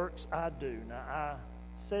 and the works I do. Now, I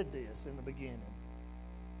said this in the beginning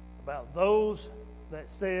about those that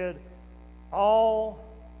said all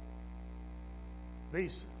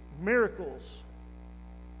these miracles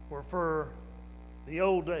were for the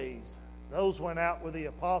old days. Those went out with the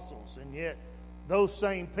apostles, and yet those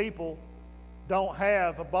same people don't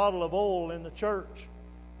have a bottle of oil in the church.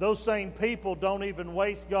 Those same people don't even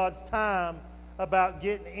waste God's time about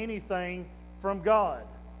getting anything from God.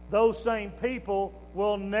 Those same people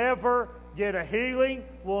will never get a healing,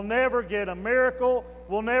 will never get a miracle,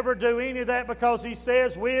 will never do any of that, because he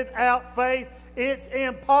says without faith it's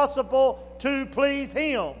impossible to please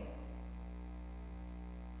him.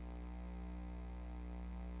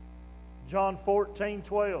 John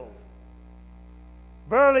 14:12.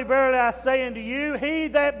 Verily, verily, I say unto you, he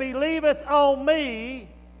that believeth on me,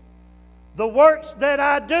 the works that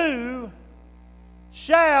I do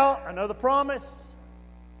shall, another promise,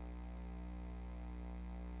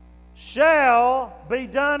 shall be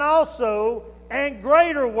done also, and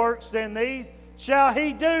greater works than these shall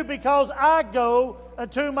he do, because I go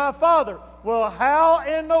unto my Father. Well, how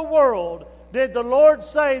in the world did the Lord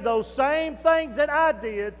say those same things that I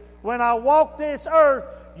did when I walked this earth?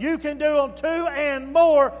 You can do them too and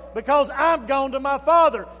more, because I'm gone to my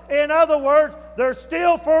Father. In other words, they're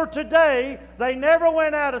still for today. They never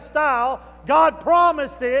went out of style. God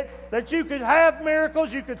promised it, that you could have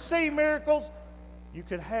miracles, you could see miracles, you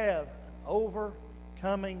could have an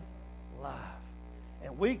overcoming life.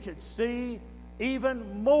 And we could see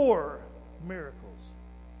even more miracles.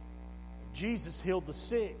 Jesus healed the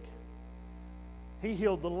sick. He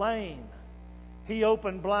healed the lame. He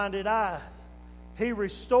opened blinded eyes. He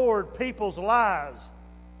restored people's lives.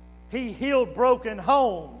 He healed broken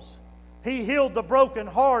homes. He healed the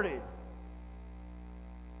brokenhearted.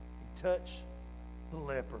 He touched the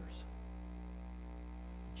lepers.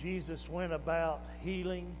 Jesus went about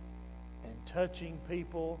healing and touching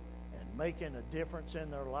people and making a difference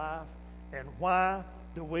in their life. And why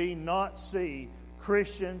do we not see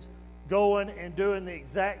Christians going and doing the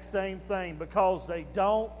exact same thing? Because they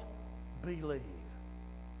don't believe.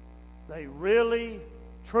 They really,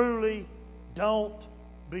 truly don't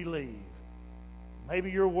believe.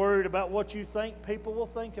 Maybe you're worried about what you think people will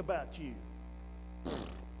think about you.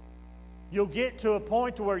 You'll get to a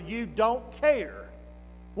point where you don't care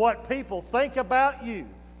what people think about you.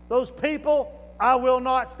 Those people, I will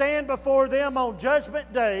not stand before them on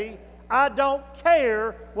Judgment Day. I don't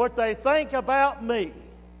care what they think about me.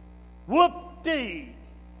 Whoop-dee.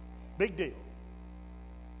 Big deal.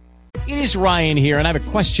 It is Ryan here, and I have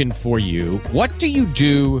a question for you. What do you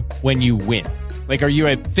do when you win? Like, are you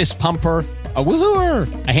a fist pumper, a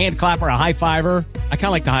woohooer, a hand clapper, a high fiver? I kind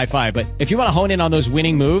of like the high five, but if you want to hone in on those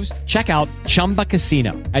winning moves, check out Chumba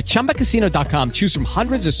Casino. At ChumbaCasino.com, choose from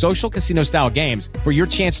hundreds of social casino-style games for your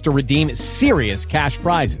chance to redeem serious cash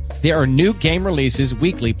prizes. There are new game releases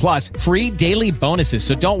weekly, plus free daily bonuses,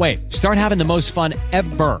 so don't wait. Start having the most fun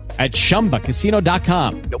ever at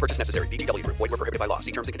ChumbaCasino.com. No purchase necessary. VGW Group. Void where prohibited by law.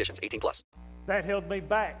 See terms and conditions. 18+. That held me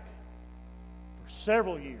back for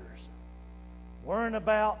several years, worrying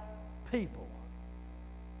about people.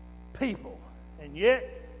 And yet,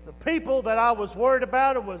 the people that I was worried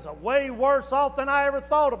about was way worse off than I ever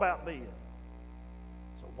thought about being.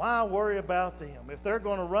 So why worry about them? If they're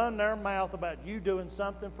going to run their mouth about you doing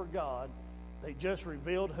something for God, they just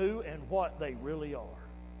revealed who and what they really are.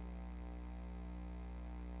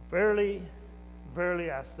 Verily, verily,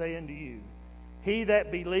 I say unto you, he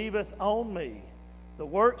that believeth on me, the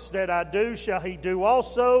works that I do shall he do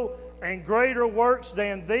also, and greater works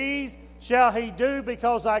than these shall he do,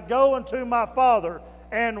 because I go unto my Father.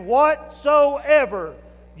 And whatsoever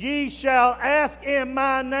ye shall ask in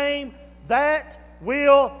my name, that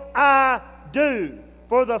will I do,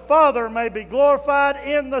 for the Father may be glorified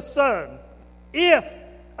in the Son. If,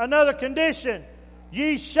 another condition,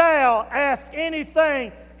 ye shall ask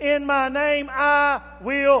anything in my name, I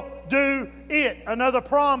will do it. Another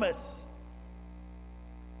promise.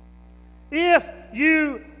 If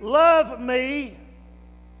you love me,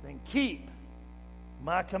 then keep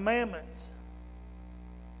my commandments.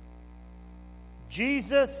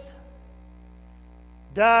 Jesus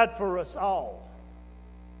died for us all.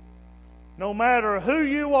 No matter who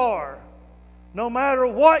you are, no matter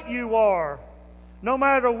what you are, no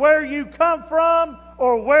matter where you come from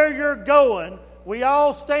or where you're going. We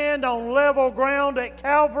all stand on level ground at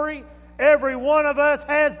Calvary. Every one of us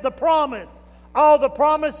has the promise. All the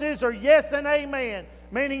promises are yes and amen,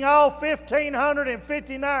 meaning all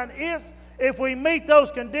 1,559 ifs. If we meet those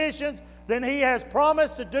conditions, then He has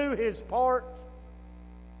promised to do His part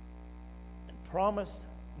and promised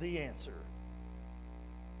the answer.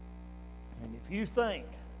 And if you think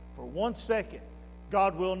for 1 second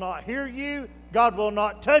God will not hear you, God will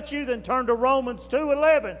not touch you, then turn to Romans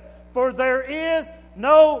 2:11. For there is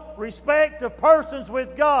no respect of persons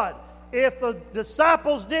with God. If the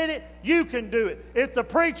disciples did it, you can do it. If the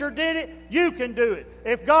preacher did it, you can do it.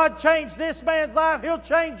 If God changed this man's life, He'll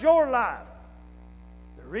change your life.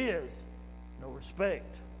 There is no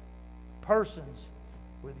respect of persons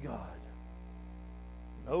with God.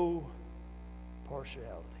 No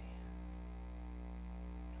partiality.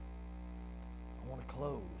 I want to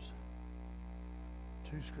close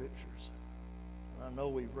 2 scriptures. And I know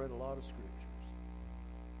we've read a lot of scriptures.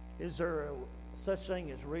 Is there such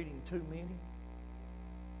thing as reading too many?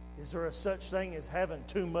 Is there a such thing as having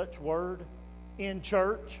too much word in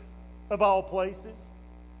church, of all places?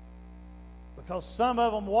 Because some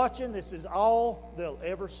of them watching, this is all they'll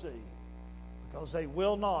ever see. Because they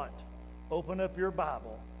will not open up your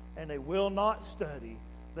Bible, and they will not study.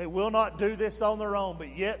 They will not do this on their own,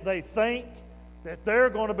 but yet they think that they're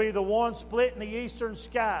going to be the one splitting the eastern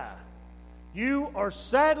sky. You are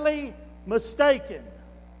sadly mistaken.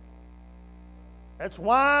 That's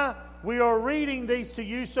why we are reading these to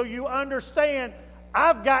you, so you understand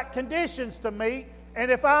I've got conditions to meet, and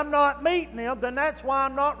if I'm not meeting them, then that's why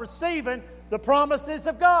I'm not receiving the promises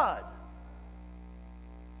of God.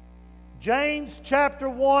 James chapter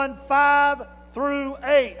 1, 5 through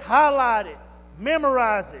 8. Highlight it.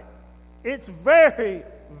 Memorize it. It's very,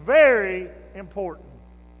 very important.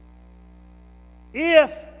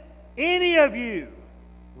 If any of you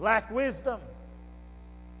lack wisdom,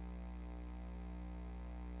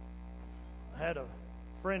 I had a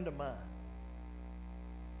friend of mine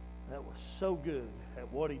that was so good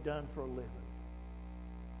at what he done for a living.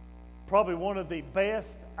 Probably one of the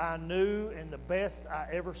best I knew and the best I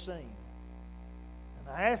ever seen.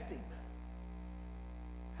 And I asked him,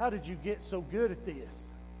 how did you get so good at this?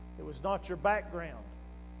 It was not your background.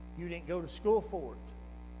 You didn't go to school for it.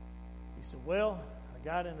 He said, well, I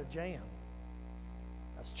got in a jam.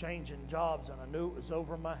 I was changing jobs and I knew it was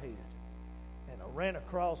over my head. And I ran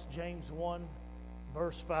across James 1,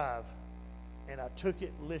 verse 5, and I took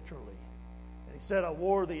it literally. And he said, I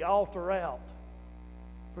wore the altar out.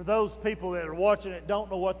 For those people that are watching it don't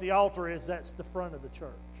know what the altar is, that's the front of the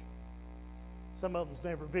church. Some of them's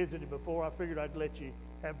never visited before. I figured I'd let you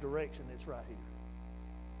have direction. It's right here.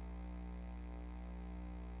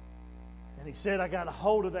 And he said, I got a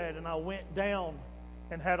hold of that, and I went down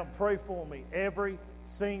and had them pray for me every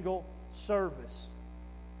single service.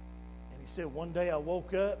 And he said, one day I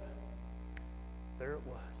woke up, there it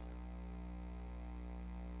was.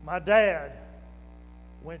 My dad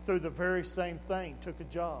went through the very same thing, took a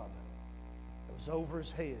job that was over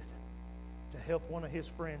his head to help one of his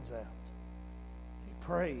friends out. He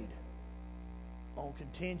prayed on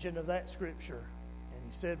contingent of that scripture, and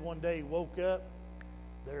he said one day he woke up,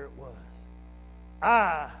 there it was.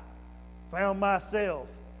 I found myself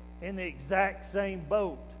in the exact same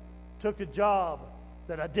boat, took a job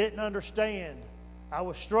that I didn't understand. I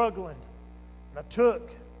was struggling, and I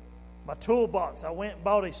took my toolbox. I went and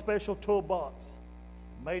bought a special toolbox,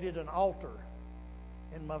 made it an altar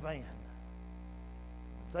in my van.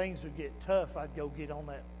 When things would get tough, I'd go get on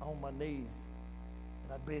my knees,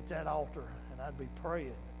 and I'd be at that altar, and I'd be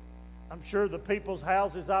praying. I'm sure the people's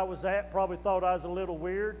houses I was at probably thought I was a little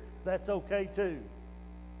weird. That's okay too.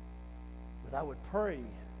 But I would pray,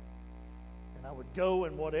 and I would go,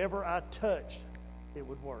 and whatever I touched, it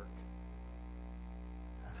would work.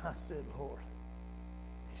 And I said, Lord,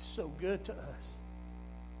 He's so good to us.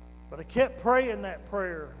 But I kept praying that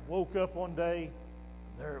prayer. Woke up one day,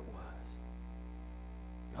 and there it was.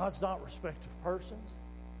 God's not respect of persons.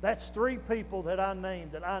 That's 3 people that I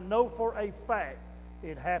named that I know for a fact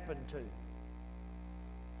it happened to. And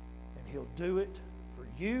He'll do it for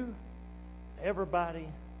you, everybody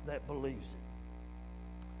that believes it.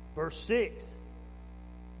 Verse 6,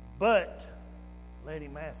 but let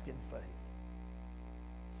him ask in faith.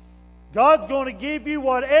 God's going to give you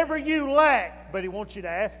whatever you lack, but He wants you to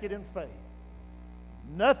ask it in faith.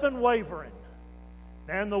 Nothing wavering.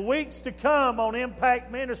 Now, in the weeks to come on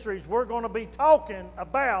Impact Ministries, we're going to be talking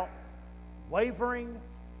about wavering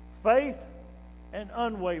faith and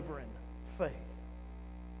unwavering faith.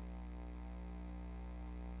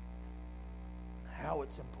 How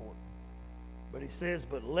it's important. But he says,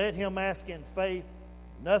 but let him ask in faith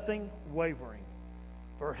nothing wavering.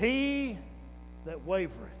 For he that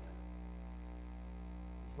wavereth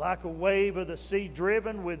is like a wave of the sea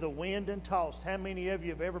driven with the wind and tossed. How many of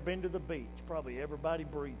you have ever been to the beach? Probably everybody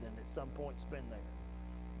breathing at some point's been there.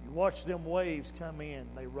 You watch them waves come in.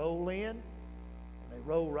 They roll in, and they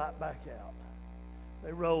roll right back out.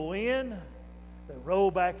 They roll in, they roll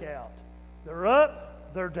back out. They're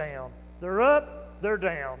up, they're down. They're up, they're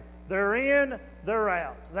down. They're in, they're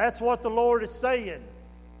out. That's what the Lord is saying.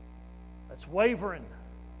 That's wavering.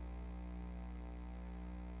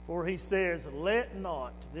 For he says, let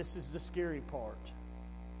not, this is the scary part,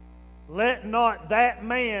 let not that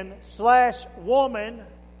man / woman,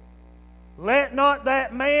 let not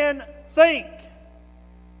that man think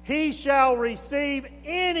he shall receive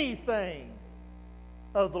anything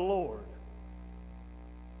of the Lord.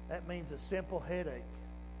 That means a simple headache,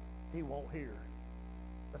 he won't hear.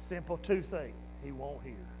 A simple toothache, he won't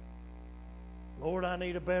hear. Lord, I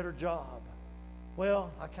need a better job.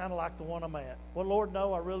 Well, I kind of like the one I'm at. Well, Lord,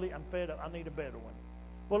 no, I'm fed up. I need a better one.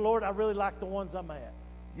 Well, Lord, I really like the ones I'm at.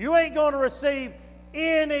 You ain't going to receive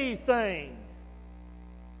anything.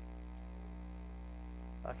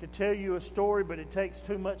 I could tell you a story, but it takes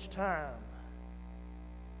too much time.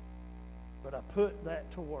 But I put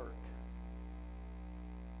that to work.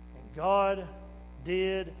 And God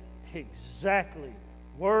did exactly,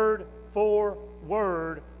 word for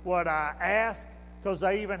word, what I asked, because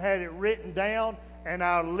I even had it written down, and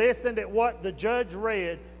I listened at what the judge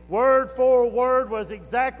read. Word for word was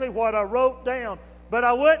exactly what I wrote down. But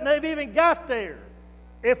I wouldn't have even got there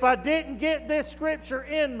if I didn't get this scripture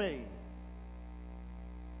in me.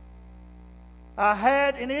 I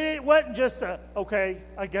had, and it wasn't just I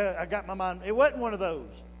got my mind. It wasn't one of those.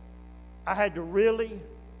 I had to really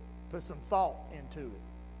put some thought into it.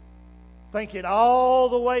 Think it all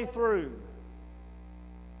the way through.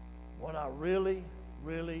 What I really,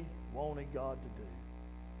 really wanted God to do.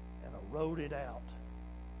 And I wrote it out.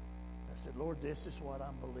 I said, Lord, this is what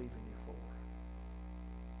I'm believing you for.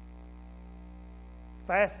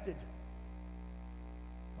 Fasted.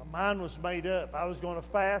 My mind was made up. I was going to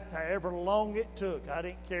fast however long it took. I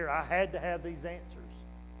didn't care. I had to have these answers.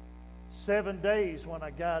 7 days when I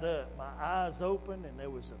got up, my eyes opened and there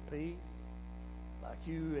was a peace like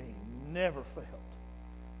you ain't never felt.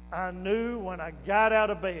 I knew when I got out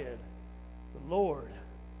of bed, the Lord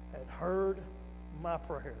had heard my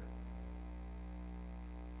prayer.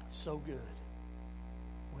 It's so good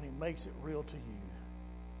when He makes it real to you.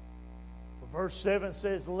 For verse 7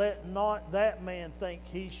 says, let not that man think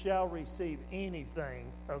he shall receive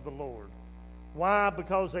anything of the Lord. Why?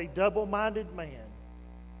 Because a double-minded man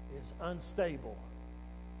is unstable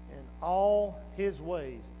in all his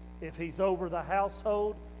ways. If he's over the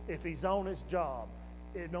household, if he's on his job,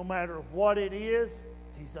 no matter what it is,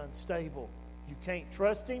 he's unstable. You can't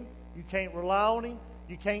trust him. You can't rely on him.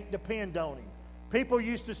 You can't depend on him. People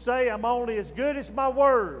used to say, I'm only as good as my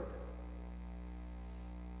word.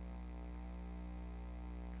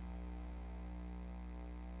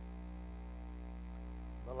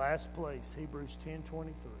 The last place, Hebrews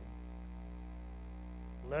 10:23.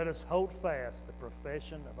 Let us hold fast the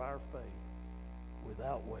profession of our faith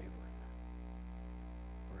without wavering.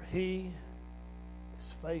 For He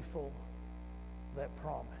is faithful that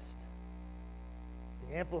promised.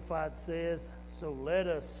 The Amplified says, so let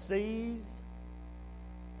us seize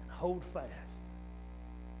and hold fast.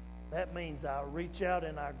 That means I reach out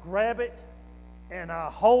and I grab it and I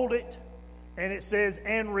hold it. And it says,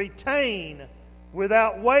 and retain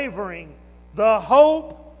without wavering the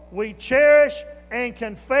hope we cherish and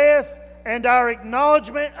confess and our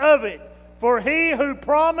acknowledgement of it. For He who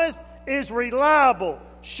promised is reliable,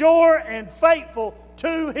 sure, and faithful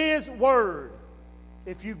to His word.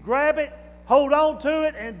 If you grab it, hold on to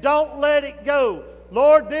it, and don't let it go.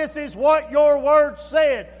 Lord, this is what your word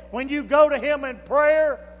said. When you go to Him in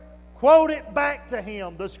prayer, quote it back to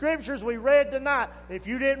Him. The scriptures we read tonight, if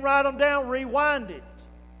you didn't write them down, rewind it.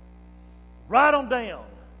 Write them down.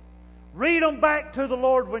 Read them back to the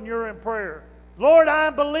Lord when you're in prayer. Lord,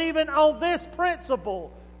 I'm believing on this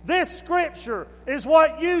principle. This scripture is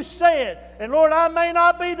what you said. And Lord, I may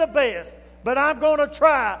not be the best, but I'm going to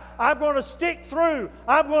try. I'm going to stick through.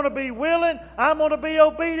 I'm going to be willing. I'm going to be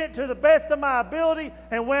obedient to the best of my ability.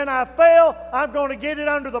 And when I fail, I'm going to get it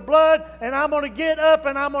under the blood, and I'm going to get up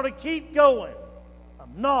and I'm going to keep going.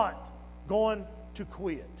 I'm not going to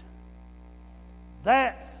quit.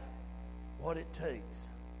 That's what it takes.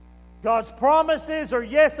 God's promises are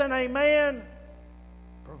yes and amen,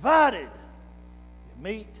 provided you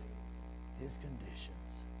meet His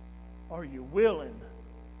conditions. Are you willing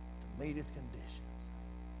to meet His conditions?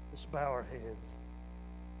 Let's bow our heads.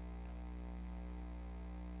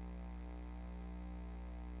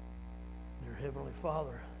 Heavenly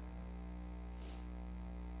Father,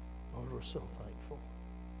 Lord, we're so thankful.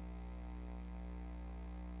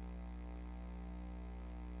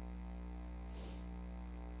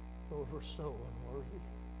 Lord, we're so unworthy.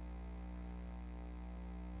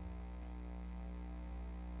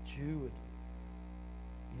 That you would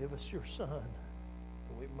give us your Son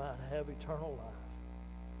that we might have eternal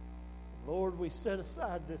life. Lord, we set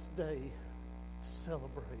aside this day to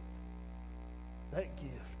celebrate that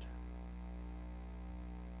gift.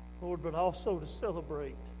 Lord, but also to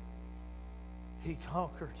celebrate He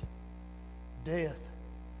conquered death,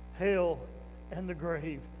 hell, and the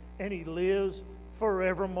grave, and He lives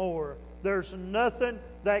forevermore. There's nothing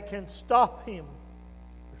that can stop Him.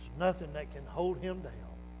 There's nothing that can hold Him down.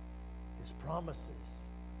 His promises,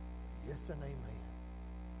 yes and amen.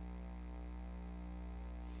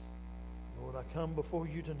 Lord, I come before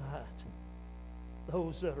you tonight.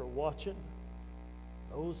 Those that are watching,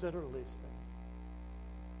 those that are listening,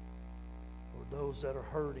 or those that are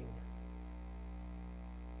hurting.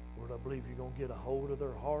 Lord, I believe you're going to get a hold of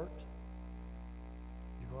their heart.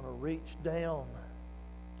 You're going to reach down,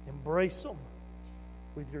 embrace them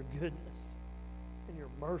with your goodness and your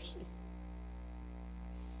mercy.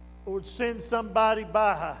 Lord, send somebody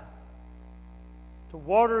by to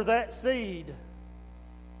water that seed,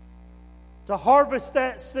 to harvest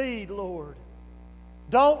that seed, Lord.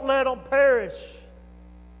 Don't let them perish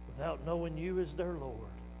without knowing you as their Lord.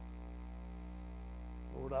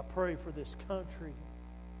 Lord, I pray for this country.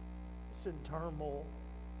 It's in turmoil.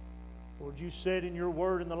 Lord, you said in your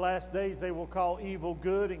word in the last days they will call evil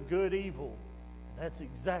good and good evil. And that's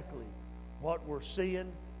exactly what we're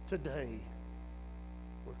seeing today,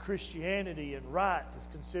 where Christianity and right is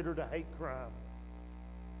considered a hate crime.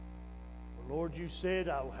 But Lord, you said,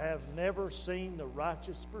 I have never seen the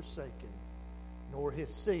righteous forsaken, nor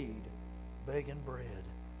his seed begging bread.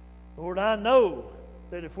 Lord, I know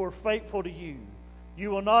that if we're faithful to you, you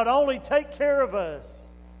will not only take care of us,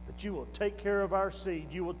 but you will take care of our seed.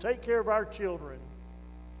 You will take care of our children.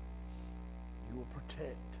 You will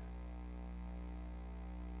protect.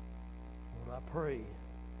 Lord, I pray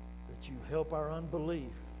that you help our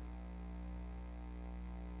unbelief.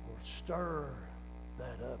 Lord, stir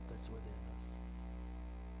that up that's within us.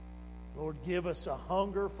 Lord, give us a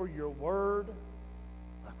hunger for your word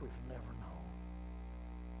like we've never known.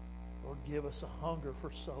 Lord, give us a hunger for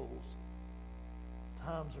souls.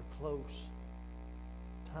 Times are close.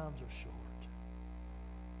 Times are short.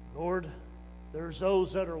 Lord, there's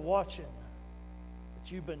those that are watching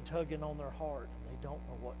that you've been tugging on their heart and they don't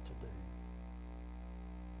know what to do.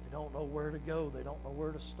 They don't know where to go. They don't know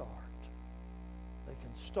where to start. They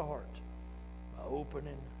can start by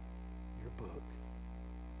opening your book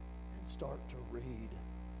and start to read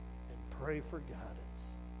and pray for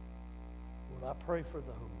guidance. Lord, I pray for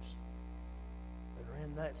those that are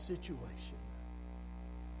in that situation.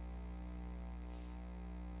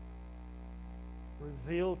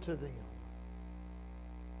 Reveal to them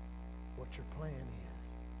what your plan is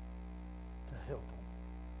to help them.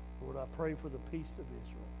 Lord, I pray for the peace of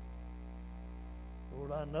Israel.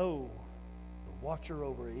 Lord, I know the watcher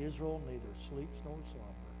over Israel neither sleeps nor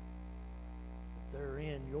slumber. But they're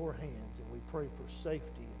in your hands, and we pray for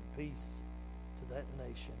safety and peace to that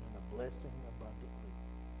nation and a blessing abundantly.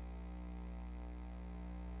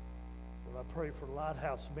 Lord, I pray for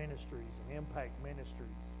Lighthouse Ministries and Impact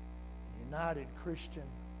Ministries, United Christian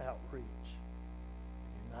Outreach,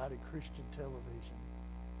 United Christian Television.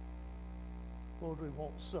 Lord, we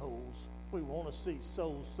want souls. We want to see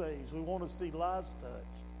souls saved. We want to see lives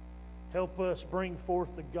touched. Help us bring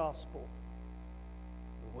forth the gospel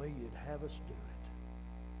the way you'd have us do it.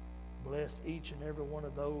 Bless each and every one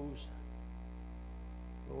of those,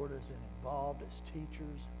 Lord, as involved as teachers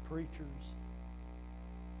and preachers,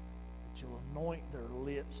 that you'll anoint their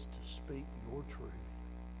lips to speak your truth.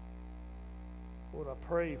 Lord, I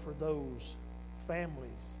pray for those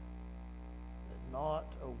families that not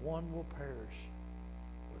a one will perish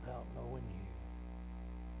without knowing you.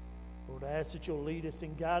 Lord, I ask that you'll lead us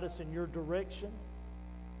and guide us in your direction.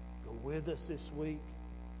 Go with us this week.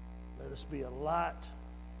 Let us be a light.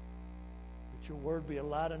 Let your word be a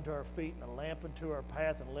light unto our feet and a lamp unto our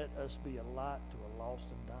path, and let us be a light to a lost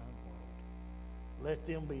and dying world. Let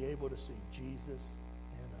them be able to see Jesus.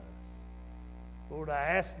 Lord, I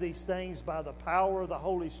ask these things by the power of the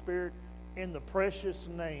Holy Spirit in the precious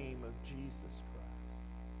name of Jesus Christ.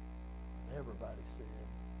 And everybody said,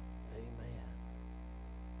 amen.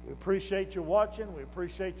 We appreciate you watching. We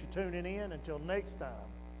appreciate you tuning in. Until next time,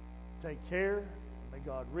 take care, and may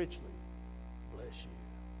God richly bless you.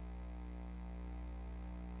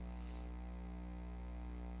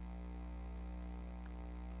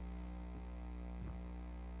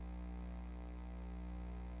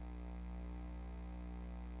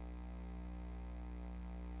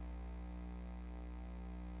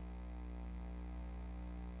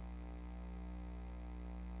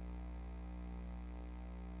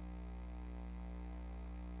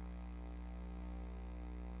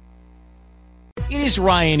 It is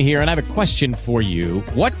Ryan here, and I have a question for you.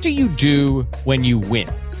 What do you do when you win?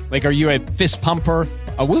 Like, are you a fist pumper,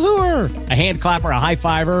 a woohooer, a hand clapper, a high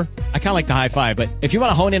fiver? I kind of like the high five, but if you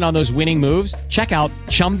want to hone in on those winning moves, check out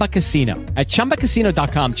Chumba Casino. At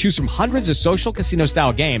ChumbaCasino.com, choose from hundreds of social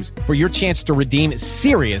casino-style games for your chance to redeem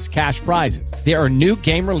serious cash prizes. There are new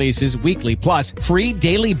game releases weekly, plus free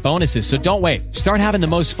daily bonuses. So don't wait. Start having the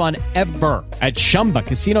most fun ever at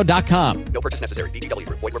ChumbaCasino.com. No purchase necessary. VGW.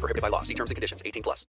 Void where prohibited by law. See terms and conditions. 18+.